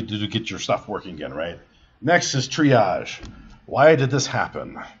whatever you need to do to get your stuff working again, right? Next is triage. Why did this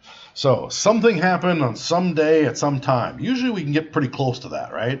happen? So something happened on some day at some time. Usually we can get pretty close to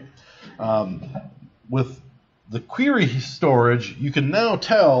that, right? With the query storage, you can now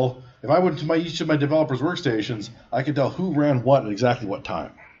tell, if I went to each of my developers' workstations, I could tell who ran what at exactly what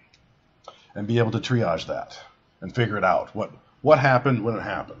time. and be able to triage that and figure it out. What happened when it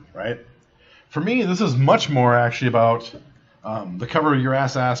happened, right? For me, this is much more actually about the cover your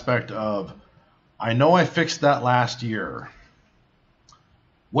ass aspect of, I know I fixed that last year.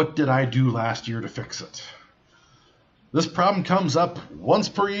 What did I do last year to fix it? This problem comes up once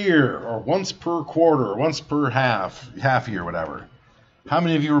per year, or once per quarter, or once per half year, whatever. How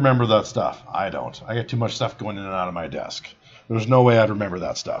many of you remember that stuff? I don't. I get too much stuff going in and out of my desk. There's no way I'd remember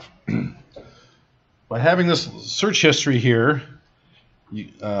that stuff. By having this search history here,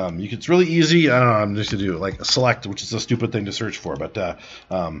 it's really easy. I don't know. I'm just gonna do like a select, which is a stupid thing to search for, but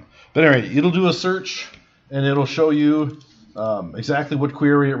anyway, it'll do a search and it'll show you exactly what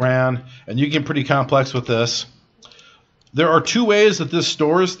query it ran, and you get pretty complex with this. There are two ways that this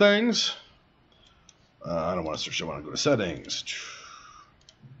stores things. I don't want to search. I want to go to settings.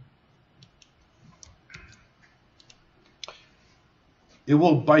 It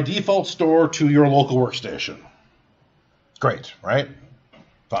will by default store to your local workstation. Great, right?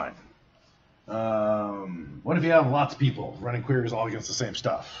 Fine. What if you have lots of people running queries all against the same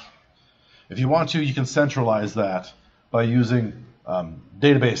stuff? If you want to, you can centralize that by using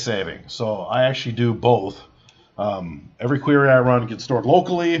database saving. So I actually do both. Every query I run gets stored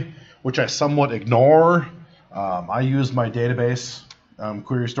locally, which I somewhat ignore. I use my database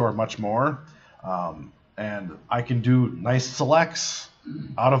query store much more. And I can do nice selects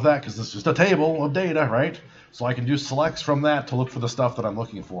out of that because it's just a table of data, right? So I can do selects from that to look for the stuff that I'm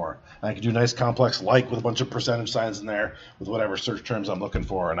looking for. And I can do nice complex like with a bunch of percentage signs in there with whatever search terms I'm looking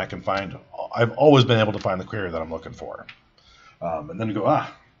for, and I can find, I've always been able to find the query that I'm looking for. And then go,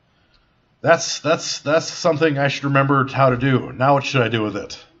 that's something I should remember how to do. Now what should I do with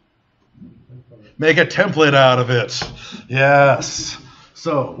it? Make a template out of it. Yes.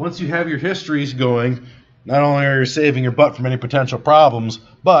 So once you have your histories going, not only are you saving your butt from any potential problems,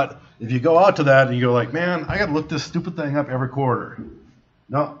 but if you go out to that and you go like, man, I got to look this stupid thing up every quarter.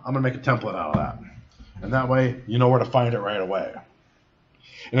 No, I'm going to make a template out of that. And that way you know where to find it right away.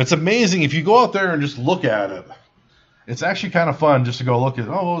 And it's amazing if you go out there and just look at it. It's actually kind of fun just to go look at,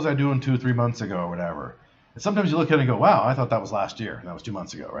 what was I doing 2-3 months ago or whatever. And sometimes you look at it and go, wow, I thought that was last year. And that was 2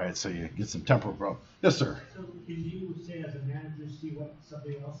 months ago, right? So you get some temporal growth. Yes, sir. So can you say as a manager see what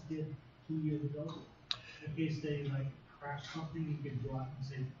somebody else did 2 years ago? In case they like crash something, you can go out and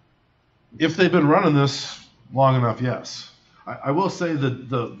say. If they've been running this long enough, yes. I will say that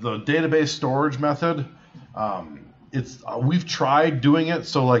the database storage method, we've tried doing it.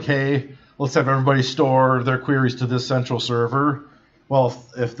 So like, hey, let's have everybody store their queries to this central server. Well,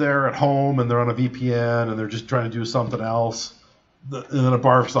 if they're at home and they're on a VPN and they're just trying to do something else, and then it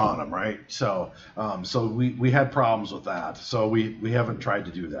barfs on them, right? So, we had problems with that. So we haven't tried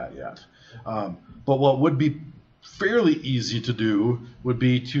to do that yet. But what would be fairly easy to do would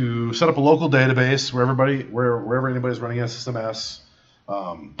be to set up a local database wherever anybody's running SSMS.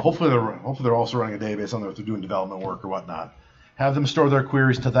 Hopefully they're also running a database on there if they're doing development work or whatnot. Have them store their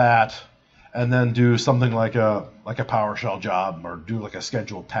queries to that, and then do something like a PowerShell job or do like a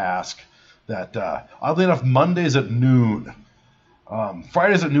scheduled task. That oddly enough, Mondays at noon.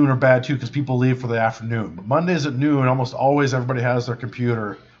 Fridays at noon are bad too because people leave for the afternoon. But Mondays at noon, almost always everybody has their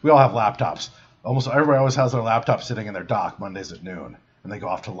computer. We all have laptops. Almost everybody always has their laptop sitting in their dock Mondays at noon, and they go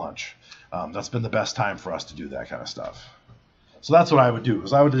off to lunch. That's been the best time for us to do that kind of stuff. So that's what I would do,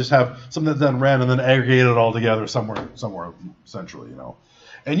 is I would just have something that then ran and then aggregate it all together somewhere centrally, you know.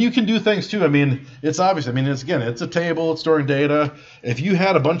 And you can do things too. I mean, it's obvious. I mean, it's a table. It's storing data. If you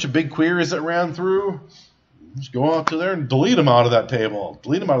had a bunch of big queries that ran through, just go out to there and delete them out of that table.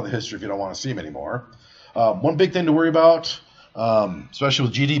 Delete them out of the history if you don't want to see them anymore. One big thing to worry about, especially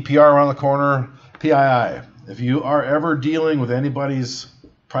with GDPR around the corner, PII. If you are ever dealing with anybody's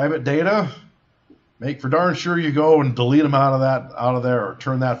private data, make for darn sure you go and delete them out of there, or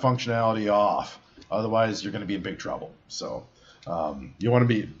turn that functionality off. Otherwise, you're going to be in big trouble. So you want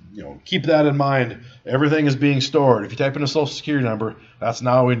to keep that in mind. Everything is being stored. If you type in a social security number, that's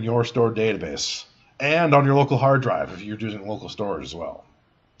now in your stored database and on your local hard drive if you're using local storage as well.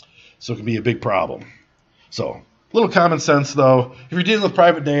 So it can be a big problem. So little common sense though. If you're dealing with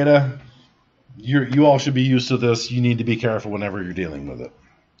private data, you all should be used to this. You need to be careful whenever you're dealing with it.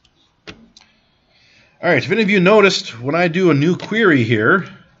 All right, if any of you noticed, when I do a new query here,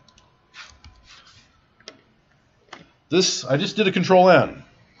 I just did a Control-N.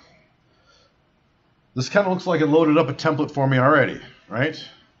 This kind of looks like it loaded up a template for me already, right?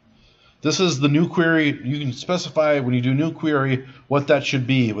 This is the new query. You can specify when you do new query what that should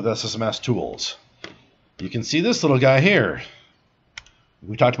be with SSMS tools. You can see this little guy here.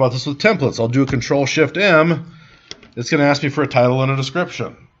 We talked about this with templates. I'll do a Control-Shift-M. It's going to ask me for a title and a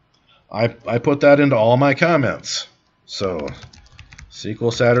description. I put that into all my comments. So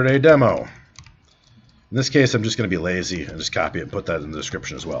SQL Saturday demo. In this case, I'm just going to be lazy and just copy it and put that in the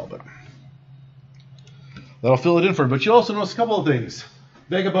description as well. But that'll fill it in for me. But you also notice a couple of things.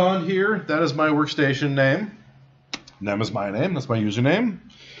 Vagabond here, that is my workstation name. Nem is my name, that's my username.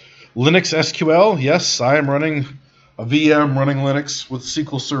 Linux SQL, yes, I am running a VM running Linux with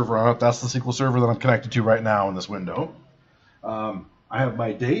SQL Server on it. That's the SQL Server that I'm connected to right now in this window. I have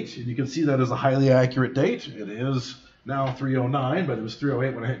my date, and you can see that is a highly accurate date. It is now 3:09, but it was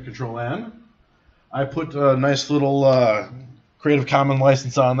 3:08 when I hit Control-N. I put a nice little Creative Commons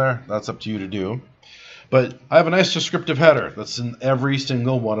license on there. That's up to you to do. But I have a nice descriptive header that's in every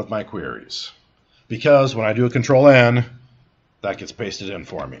single one of my queries. Because when I do a Control-N, that gets pasted in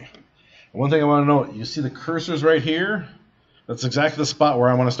for me. And one thing I want to note, you see the cursors right here? That's exactly the spot where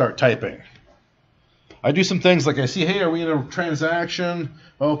I want to start typing. I do some things like I see, hey, are we in a transaction?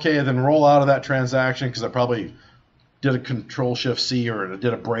 Okay, then roll out of that transaction because I probably did a Control-Shift-C or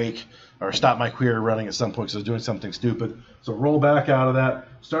did a break or stopped my query running at some point because I was doing something stupid. So roll back out of that,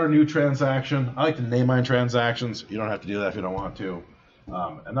 start a new transaction. I like to name my transactions. You don't have to do that if you don't want to.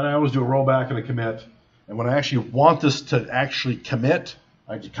 And then I always do a rollback and a commit. And when I actually want this to actually commit,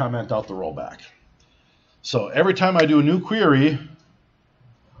 I can comment out the rollback. So every time I do a new query,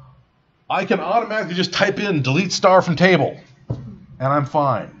 I can automatically just type in delete star from table, and I'm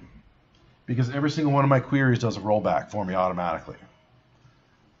fine. Because every single one of my queries does a rollback for me automatically.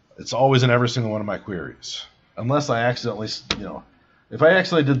 It's always in every single one of my queries. Unless I accidentally, if I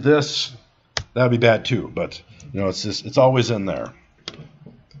accidentally did this, that would be bad too. But, it's always in there.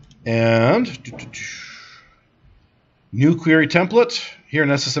 And new query template here in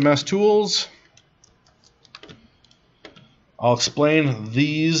SSMS tools. I'll explain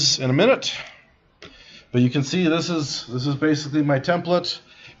these in a minute, but you can see this is basically my template.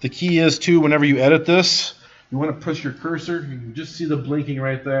 The key is too, whenever you edit this, you want to push your cursor. You can just see the blinking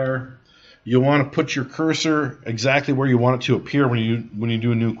right there. You want to put your cursor exactly where you want it to appear when you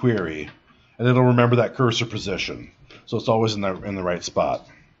do a new query, and it'll remember that cursor position. So it's always in the right spot.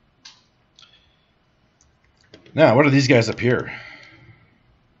 Now, what are these guys up here?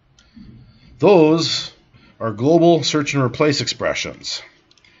 Those are global search and replace expressions.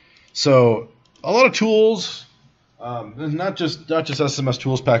 So a lot of tools, not just SSMS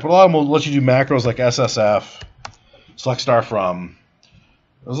tools pack, but a lot of them will let you do macros like SSF, select star from.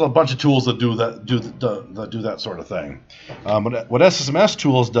 There's a bunch of tools that do that sort of thing. What SSMS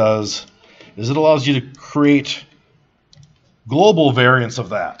tools does is it allows you to create global variants of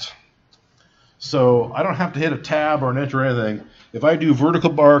that. So I don't have to hit a tab or an enter or anything. If I do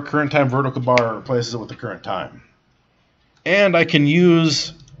vertical bar, current time vertical bar, it replaces it with the current time. And I can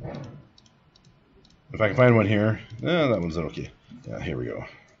use, if I can find one here, that one's okay. Yeah, here we go.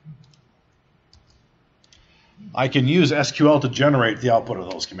 I can use SQL to generate the output of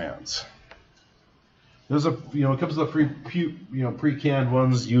those commands. There's it comes with the pre-canned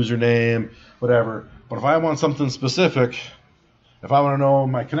ones, username, whatever. But if I want something specific, if I want to know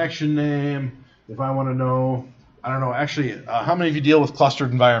my connection name, if I want to know, I don't know, actually, how many of you deal with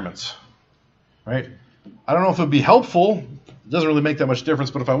clustered environments, right? I don't know if it would be helpful. It doesn't really make that much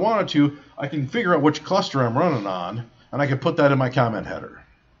difference, but if I wanted to, I can figure out which cluster I'm running on, and I can put that in my comment header.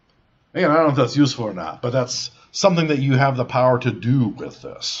 Again, I don't know if that's useful or not, but that's something that you have the power to do with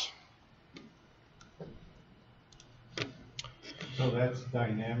this. So that's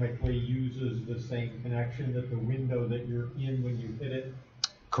dynamically uses the same connection that the window that you're in when you hit it?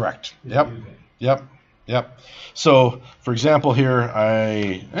 Correct. Yep. So, for example, here,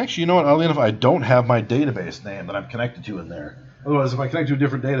 actually, you know what? Oddly enough, I don't have my database name that I'm connected to in there. Otherwise, if I connect to a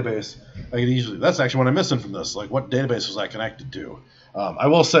different database, I could easily. That's actually what I'm missing from this. Like, what database was I connected to? I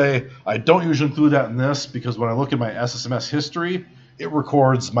will say I don't usually include that in this because when I look at my SSMS history, it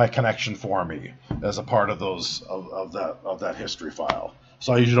records my connection for me as a part of that history file.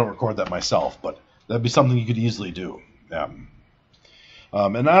 So I usually don't record that myself, but that'd be something you could easily do. Yeah.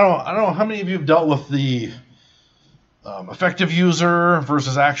 And I don't know how many of you have dealt with the effective user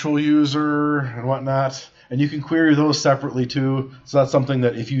versus actual user and whatnot, and you can query those separately too. So that's something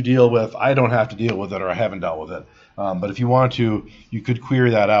that if you deal with, I don't have to deal with it or I haven't dealt with it. But if you want to, you could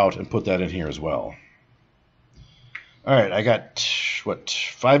query that out and put that in here as well. All right, I got,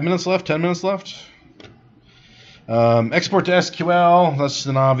 5 minutes left, 10 minutes left? Export to SQL, that's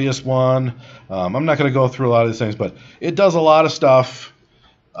an obvious one. I'm not going to go through a lot of these things, but it does a lot of stuff.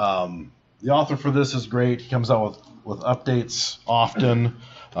 The author for this is great. He comes out with updates often.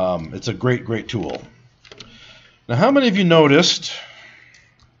 It's a great tool. Now, how many of you noticed,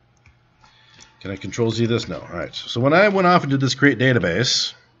 can I Control-Z this? No. All right. So when I went off and did this create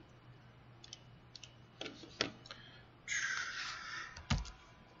database,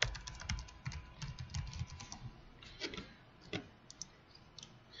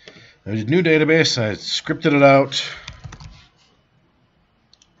 I did new database. I scripted it out.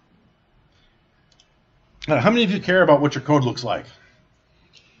 Now, how many of you care about what your code looks like?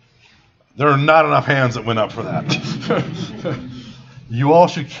 There are not enough hands that went up for that. You all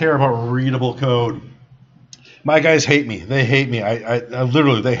should care about readable code. My guys hate me. They hate me. I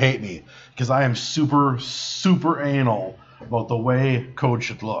literally, they hate me because I am super, super anal about the way code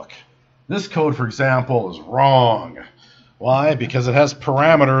should look. This code, for example, is wrong. Why? Because it has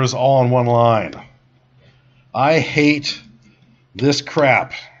parameters all in one line. I hate this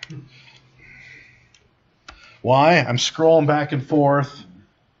crap. Why? I'm scrolling back and forth.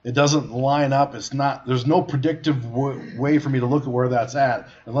 It doesn't line up. It's not. There's no predictive way for me to look at where that's at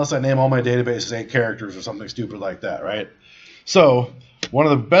unless I name all my databases 8 characters or something stupid like that, right? So one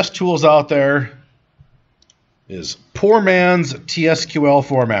of the best tools out there is poor man's TSQL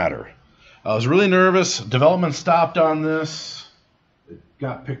formatter. I was really nervous. Development stopped on this. It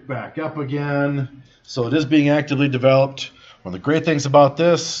got picked back up again. So it is being actively developed. One of the great things about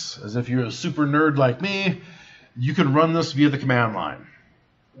this is if you're a super nerd like me, you can run this via the command line.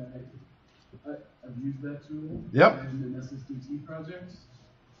 Yeah, I've used that tool. Yep. In an SSDT project.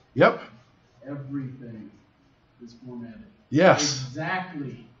 Yep. Everything is formatted. Yes.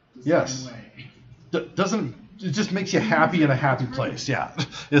 Exactly the Yes. same way. It just makes you happy in a happy place. Yeah.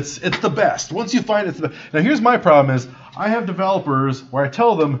 It's the best. Once you find it. Now here's my problem is I have developers where I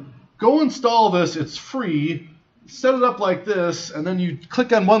tell them, go install this, it's free, set it up like this, and then you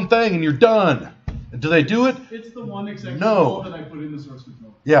click on one thing and you're done. Do they do it? It's the one exception No. that I put in the source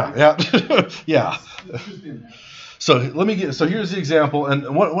control. Yeah. Yeah. It's just in there. So here's the example,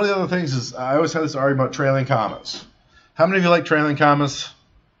 and one of the other things is I always have this argument about trailing commas. How many of you like trailing commas?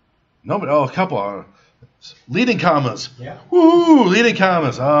 Nobody. Oh, a couple. Leading commas. Yeah. Woo! Leading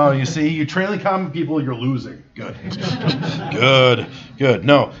commas. Oh, you see, you trailing comma people, you're losing. Good. Good.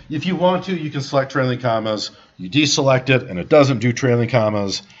 No, if you want to, you can select trailing commas. You deselect it, and it doesn't do trailing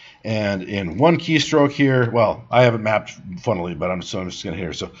commas. And in one keystroke here, well, I have it mapped funnily, but I'm just going to hit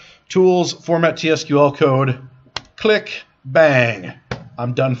here. So tools, format TSQL code, click, bang.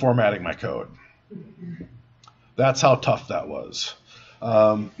 I'm done formatting my code. That's how tough that was.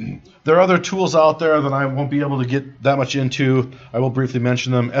 There are other tools out there that I won't be able to get that much into. I will briefly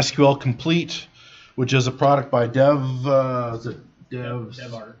mention them. SQL Complete, which is a product by DevArt.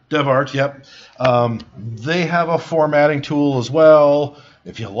 Yep. They have a formatting tool as well.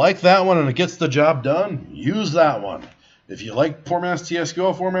 If you like that one and it gets the job done, use that one. If you like Poor Man's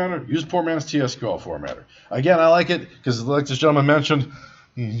TSQL formatter, use Poor Man's TSQL formatter. Again, I like it because, like this gentleman mentioned,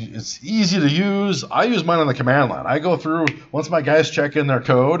 it's easy to use. I use mine on the command line. I go through, once my guys check in their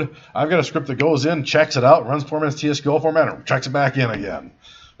code, I've got a script that goes in, checks it out, runs Poor Man's TSQL formatter, checks it back in again.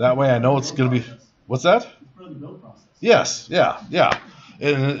 That way I know it's going to be, what's that? It's part of the build process. Yes, yeah.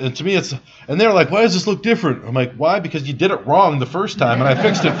 And to me, and they're like, why does this look different? I'm like, why? Because you did it wrong the first time, and I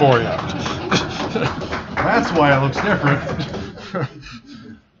fixed it for you. That's why it looks different.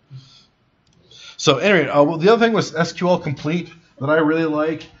 So anyway, the other thing with SQL Complete that I really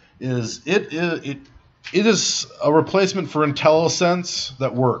like is it is a replacement for IntelliSense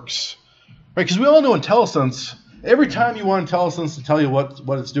that works, right? Because we all know IntelliSense. Every time you want IntelliSense to tell you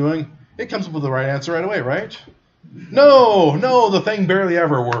what it's doing, it comes up with the right answer right away, right? No, the thing barely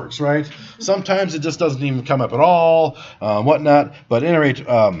ever works, right? Sometimes it just doesn't even come up at all, whatnot. But at any rate,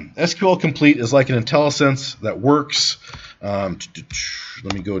 SQL Complete is like an IntelliSense that works.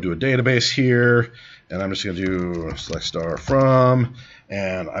 Let me go to a database here, and I'm just going to do select star from,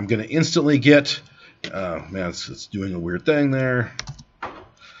 and I'm going to instantly get, man, it's doing a weird thing there.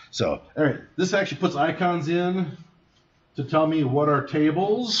 So, all right, this actually puts icons in to tell me what are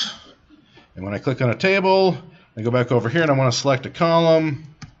tables. And when I click on a table, I go back over here and I want to select a column.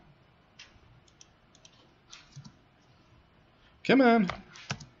 Come on.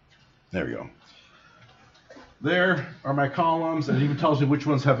 There we go. There are my columns, and it even tells me which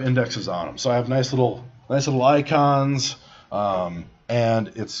ones have indexes on them. So I have nice little icons, and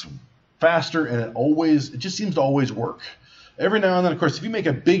it's faster, and it just seems to always work. Every now and then, of course, if you make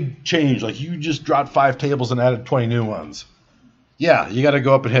a big change, like you just dropped 5 tables and added 20 new ones, yeah, you got to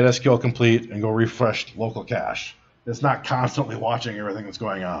go up and hit SQL Complete and go refresh local cache. It's not constantly watching everything that's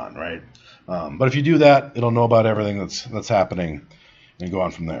going on, right? But if you do that, it'll know about everything that's happening and go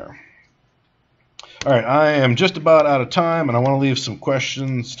on from there. All right, I am just about out of time, and I want to leave some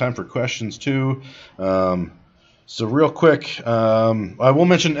questions, time for questions too. So real quick, I will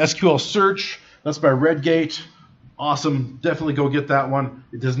mention SQL Search. That's by Redgate. Awesome, definitely go get that one.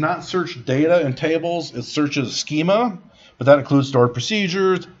 It does not search data in tables. It searches schema. But that includes stored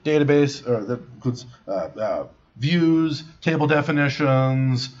procedures, database, or that includes views, table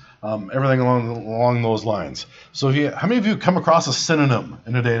definitions, everything along those lines. So how many of you come across a synonym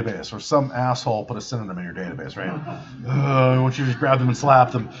in a database, or some asshole put a synonym in your database, right? I want you to just grab them and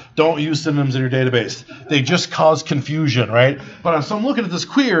slap them. Don't use synonyms in your database. They just cause confusion, right? But so I'm looking at this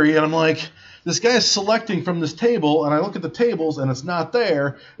query, and I'm like, this guy's selecting from this table, and I look at the tables, and it's not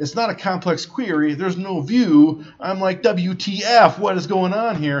there. It's not a complex query. There's no view. I'm like, WTF, what is going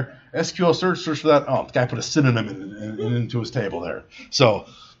on here? SQL search for that. Oh, the guy put a synonym into his table there. So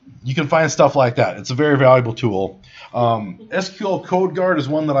you can find stuff like that. It's a very valuable tool. SQL Code Guard is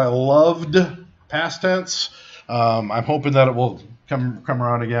one that I loved, past tense. I'm hoping that it will come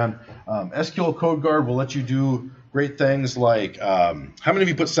around again. SQL Code Guard will let you do great things like, how many of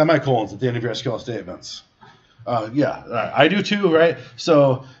you put semicolons at the end of your SQL statements? Yeah, I do too, right?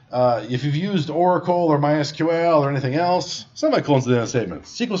 So if you've used Oracle or MySQL or anything else, semicolons at the end of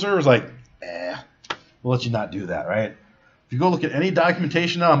statements. SQL Server is like, we'll let you not do that, right? If you go look at any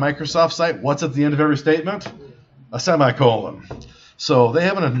documentation on a Microsoft site, what's at the end of every statement? A semicolon. So they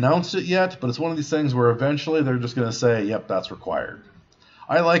haven't announced it yet, but it's one of these things where eventually they're just going to say, yep, that's required.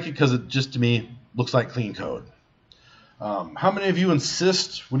 I like it because it just, to me, looks like clean code. How many of you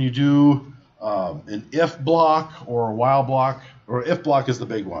insist when you do an if block or a while block, or if block is the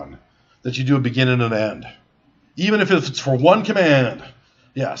big one, that you do a begin and an end? Even if it's for one command.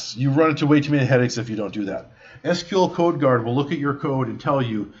 Yes, you run into way too many headaches if you don't do that. SQL Code Guard will look at your code and tell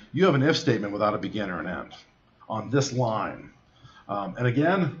you, you have an if statement without a begin or an end on this line. And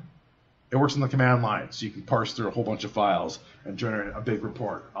again, it works in the command line, so you can parse through a whole bunch of files and generate a big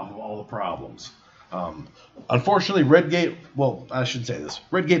report of all the problems. Unfortunately, Redgate, well, I shouldn't say this.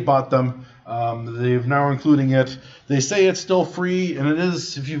 Redgate bought them. They've now including it. They say it's still free, and it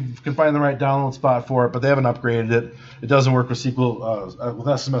is if you can find the right download spot for it, but they haven't upgraded it. It doesn't work with SQL, with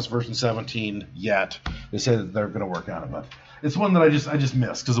SSMS version 17 yet. They say that they're going to work on it, but it's one that I just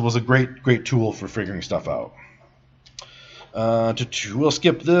missed because it was a great tool for figuring stuff out. We'll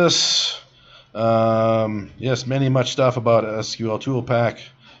skip this. Yes, much stuff about SQL Tool Pack.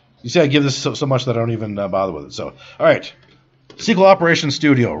 You see, I give this so much that I don't even bother with it. So, all right, SQL Operations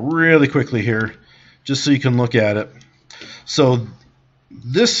Studio, really quickly here, just so you can look at it. So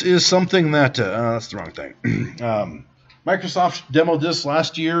this is something that, that's the wrong thing. Microsoft demoed this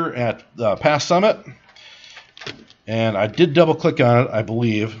last year at Past Summit, and I did double click on it, I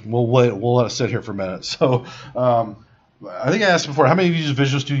believe. We'll let it sit here for a minute. So I think I asked before, how many of you use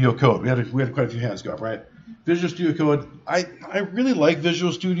Visual Studio Code? We had quite a few hands go up, right? Visual Studio Code, I really like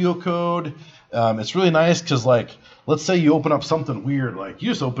Visual Studio Code. It's really nice because, like, let's say you open up something weird, like you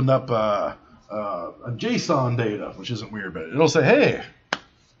just opened up a JSON data, which isn't weird, but it'll say, hey, do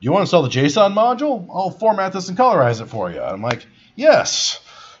you want to install the JSON module? I'll format this and colorize it for you. I'm like, yes.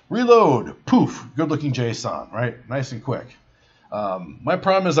 Reload, poof, good-looking JSON, right? Nice and quick. My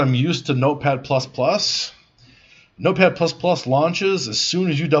problem is I'm used to Notepad++. Notepad++ launches as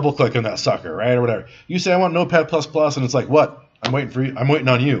soon as you double-click on that sucker, right, or whatever. You say, I want Notepad++, and it's like, what? I'm waiting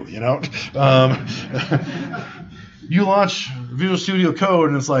on you, you know? You launch Visual Studio Code,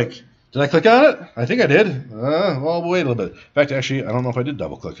 and it's like, did I click on it? I think I did. Well, we'll wait a little bit. In fact, actually, I don't know if I did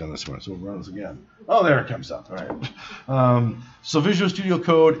double-click on this one, so we'll run this again. Oh, there it comes up. All right. So Visual Studio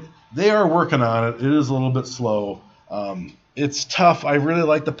Code, they are working on it. It is a little bit slow. It's tough. I really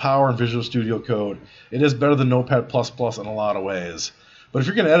like the power in Visual Studio Code. It is better than Notepad++ in a lot of ways. But if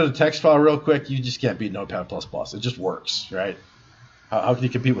you're going to edit a text file real quick, you just can't beat Notepad++. It just works, right? How can you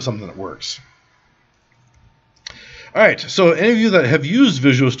compete with something that works? All right, so any of you that have used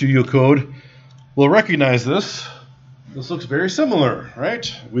Visual Studio Code will recognize this. This looks very similar,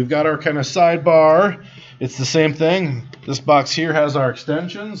 right? We've got our kind of sidebar. It's the same thing. This box here has our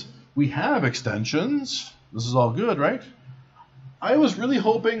extensions. We have extensions. This is all good, right? I was really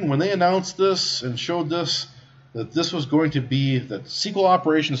hoping when they announced this and showed this that this was going to be, that SQL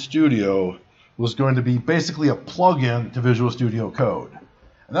Operations Studio was going to be basically a plug-in to Visual Studio Code.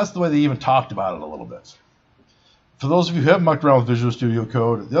 And that's the way they even talked about it a little bit. For those of you who have mucked around with Visual Studio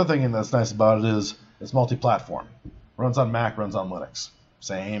Code, the other thing that's nice about it is it's multi-platform. Runs on Mac, runs on Linux.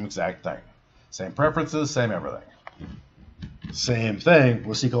 Same exact thing. Same preferences, same everything. Same thing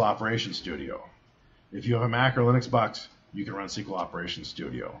with SQL Operations Studio. If you have a Mac or Linux box, you can run SQL Operations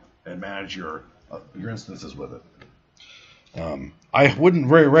Studio and manage your instances with it. I wouldn't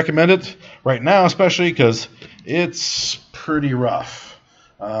very recommend it right now, especially because it's pretty rough.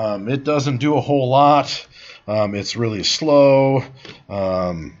 It doesn't do a whole lot. It's really slow.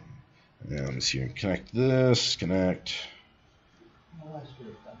 Let me see. Connect this. Connect.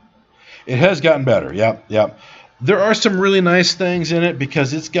 It has gotten better. Yep. There are some really nice things in it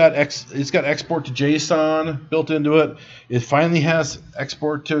because it's got export to JSON built into it. It finally has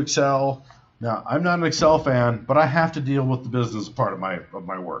export to Excel. Now, I'm not an Excel fan, but I have to deal with the business part of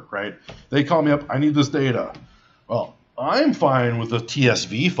my work, right? They call me up, I need this data. Well, I'm fine with a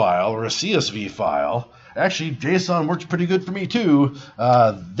TSV file or a CSV file. Actually, JSON works pretty good for me too.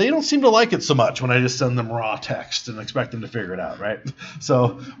 They don't seem to like it so much when I just send them raw text and expect them to figure it out, right?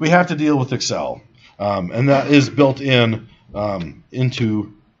 So we have to deal with Excel. And that is built in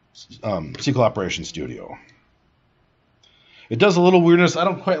into SQL Operations Studio. It does a little weirdness. I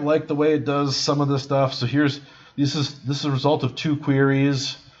don't quite like the way it does some of this stuff. So this is a result of 2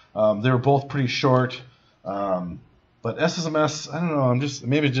 queries. They were both pretty short. But SSMS, I don't know.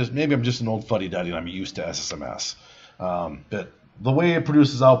 Maybe I'm just an old fuddy-duddy and I'm used to SSMS. But the way it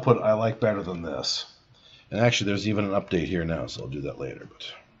produces output, I like better than this. And actually, there's even an update here now, so I'll do that later.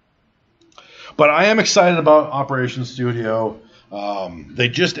 But I am excited about Operations Studio. They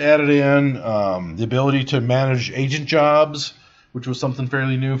just added in the ability to manage agent jobs, which was something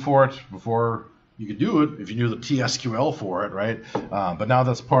fairly new for it. Before you could do it if you knew the TSQL for it, right? But now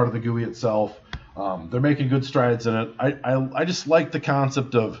that's part of the GUI itself. They're making good strides in it. I just like the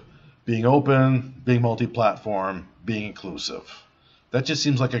concept of being open, being multi-platform, being inclusive. That just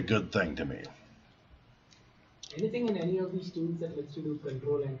seems like a good thing to me. Anything in any of these tools that lets you do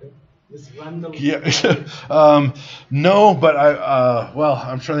control enter? Just run the no, but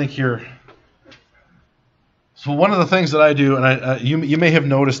I'm trying to think here. So one of the things that I do, and you may have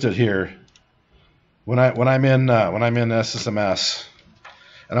noticed it here, when I'm in SSMS,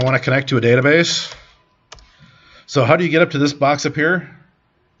 and I want to connect to a database. So how do you get up to this box up here?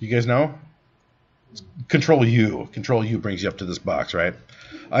 You guys know? Control U. Control U brings you up to this box, right?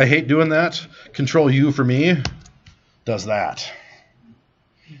 I hate doing that. Control U for me does that.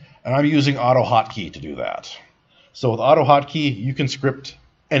 And I'm using auto hotkey to do that. So with auto hotkey, you can script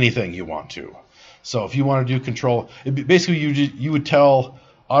anything you want to. So if you want to do control, basically you would tell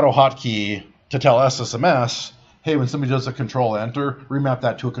auto hotkey to tell SSMS, hey, when somebody does a control enter, remap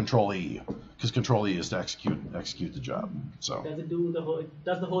that to a control E, because control E is to execute the job. So does it do the whole? It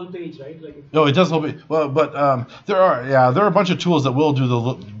does the whole page, right? Like no, it does the whole page. Well, but there are a bunch of tools that will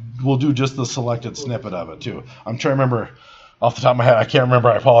do just the selected snippet of it too. I'm trying to remember. Off the top of my head, I can't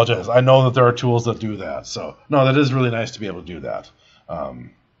remember. I apologize. I know that there are tools that do that. So, no, that is really nice to be able to do that.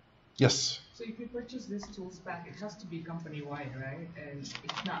 Yes? So if you purchase this tools pack, it has to be company-wide, right? And it's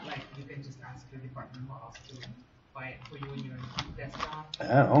not like you can just ask the department boss to buy it for you in your desktop. I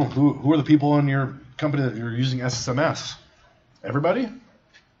don't know. Who are the people in your company that you're using SSMS? Everybody?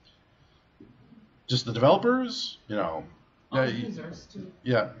 Just the developers? You know? All users too.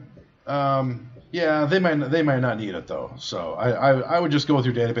 Yeah. Yeah, they might not need it though. So I would just go with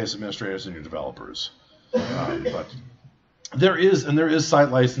your database administrators and your developers. But there is site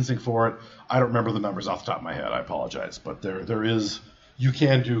licensing for it. I don't remember the numbers off the top of my head. I apologize, but there is. You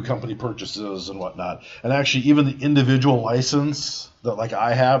can do company purchases and whatnot. And actually, even the individual license that like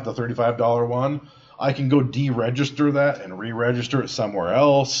I have, the $35 one, I can go deregister that and re-register it somewhere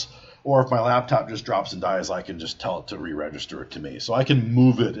else. Or if my laptop just drops and dies, I can just tell it to re-register it to me. So I can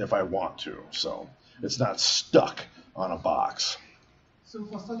move it if I want to. So it's not stuck on a box. So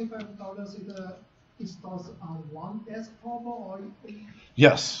for $35, it installs on one desktop or?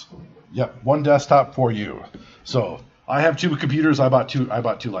 Yes. Yep. One desktop for you. So I have 2 computers. I bought two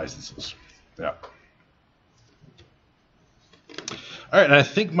licenses. Yeah. All right. And I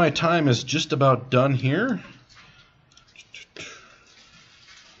think my time is just about done here.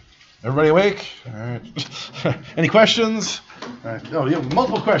 Everybody awake? All right. Any questions? All right. Oh, yeah,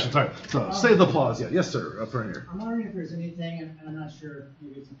 multiple questions. All right. So save the applause. Yeah. Yes, sir. Up front here. I'm wondering if there's anything, and I'm not sure,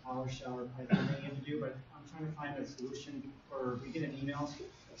 maybe it's a PowerShell or Python thing you have to do, but I'm trying to find a solution for, we get an email,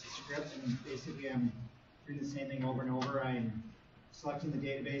 it's a script, and basically I'm doing the same thing over and over. I'm selecting the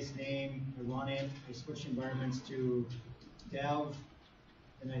database name, I run it, I switch environments to dev,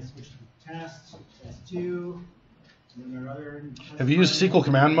 then I switch to test 2, and then there are other. Have you used SQL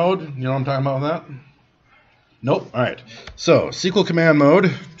command mode? You know what I'm talking about with that? Nope. All right. So SQL command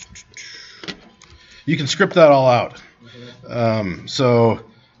mode, you can script that all out. So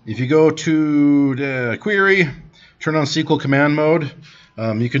if you go to the query, turn on SQL command mode,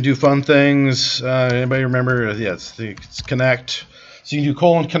 you can do fun things. Anybody remember? Yeah, it's connect. So you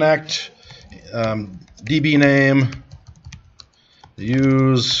can do :connect, DB name,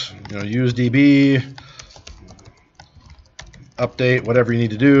 use DB, update, whatever you need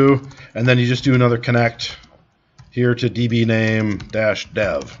to do, and then you just do another connect here to DB name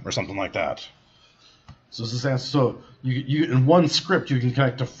 -dev or something like that. So it's the same. So you in one script you can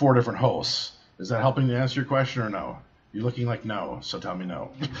connect to 4 different hosts. Is that helping to answer your question or no? You're looking like no, so tell me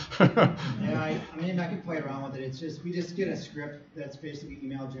no. Yeah, I mean, I can play around with it. It's just, we just get a script that's basically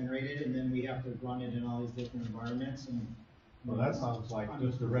email generated, and then we have to run it in all these different environments. And Well, that sounds like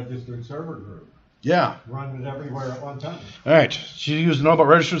just a registered server group. Yeah. Run it everywhere at one time. All right. So you know about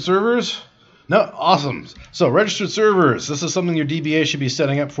registered servers? No, awesome. So registered servers, this is something your DBA should be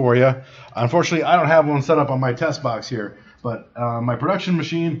setting up for you. Unfortunately, I don't have one set up on my test box here, but my production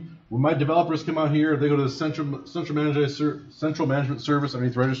machine, when my developers come out here, they go to the central management service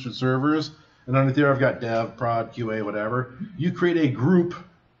underneath registered servers, and underneath there I've got dev, prod, QA, whatever. You create a group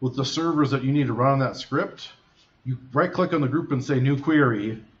with the servers that you need to run on that script. You right-click on the group and say New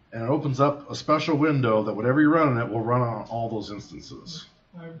Query, and it opens up a special window that whatever you run on it will run on all those instances.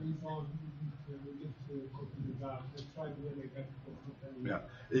 Yeah.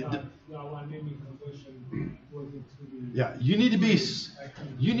 Yeah, you need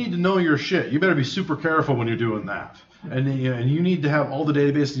to know your shit. You better be super careful when you're doing that. And you need to have all the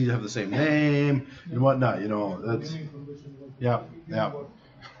databases need to have the same name and whatnot. You know, that's yeah.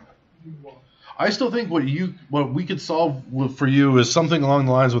 I still think what we could solve for you is something along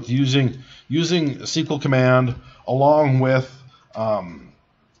the lines with using a SQL command along with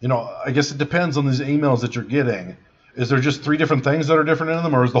I guess it depends on these emails that you're getting. Is there just 3 different things that are different in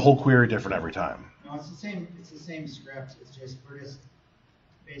them, or is the whole query different every time? No, it's the same. It's the same script. It's just we're just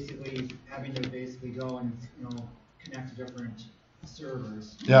basically having to go and connect to different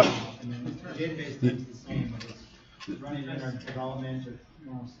servers. Yep. And then our database thing's the same. But it's running in our development or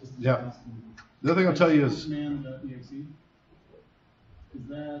system Yep. test. The other thing I'll tell you is. SSMN.exe. Is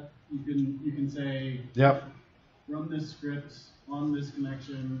that you can say Yep. run this script on this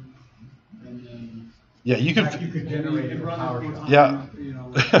connection, and then Yeah, you can generate it with run it PowerShell. Yeah.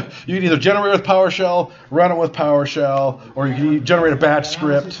 You can either generate with PowerShell, run it with PowerShell, or you can generate a batch I was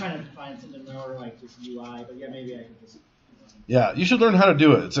script. just trying to find something more like just UI, but yeah, maybe I could just. Yeah, you should learn how to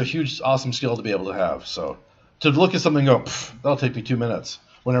do it. It's a huge, awesome skill to be able to have. So to look at something and go, that'll take me 2 minutes,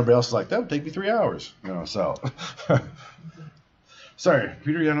 when everybody else is like, that would take me 3 hours. So. Sorry,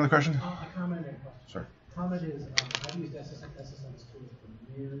 Peter, you have another question? A comment and a question. Sure. Comment is, I've used SSMS tools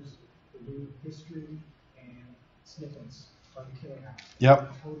for years to do history and snippets, like a killer app.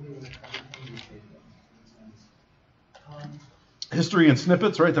 Yep. Totally History and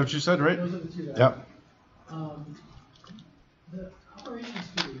snippets, right? That's what you said, right? those are the 2 that Yep. The operations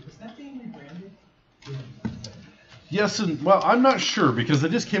studio, is that being rebranded? Yes, and well, I'm not sure because they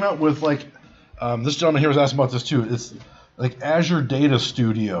just came out with this gentleman here was asking about this too. It's like Azure Data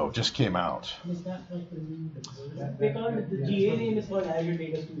Studio just came out. Is that like the new version? They call it, the GA name is called Azure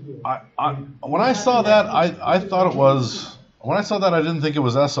Data Studio. When I saw that, I thought it was. When I saw that, I didn't think it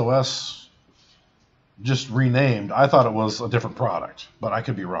was SOS just renamed. I thought it was a different product, but I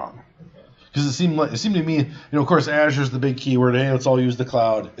could be wrong. Because it seemed to me, of course, Azure's the big keyword. Hey, let's all use the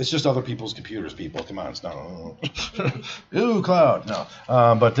cloud. It's just other people's computers, people. Come on, it's not. Ooh, cloud. No.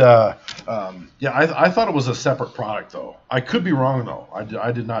 Yeah, I thought it was a separate product, though. I could be wrong, though.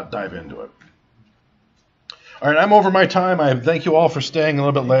 I did not dive into it. All right, I'm over my time. I thank you all for staying a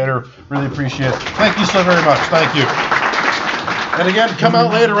little bit later. Really appreciate it. Thank you so very much. Thank you. And again, come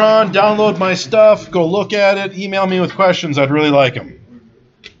out later on, download my stuff, go look at it, email me with questions. I'd really like them.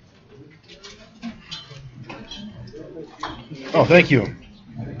 Oh, thank you.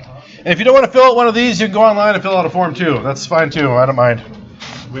 And if you don't want to fill out one of these, you can go online and fill out a form too. That's fine too. I don't mind.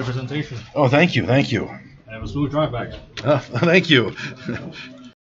 Representation. Oh, thank you. Thank you. I have a smooth drive back. Thank you.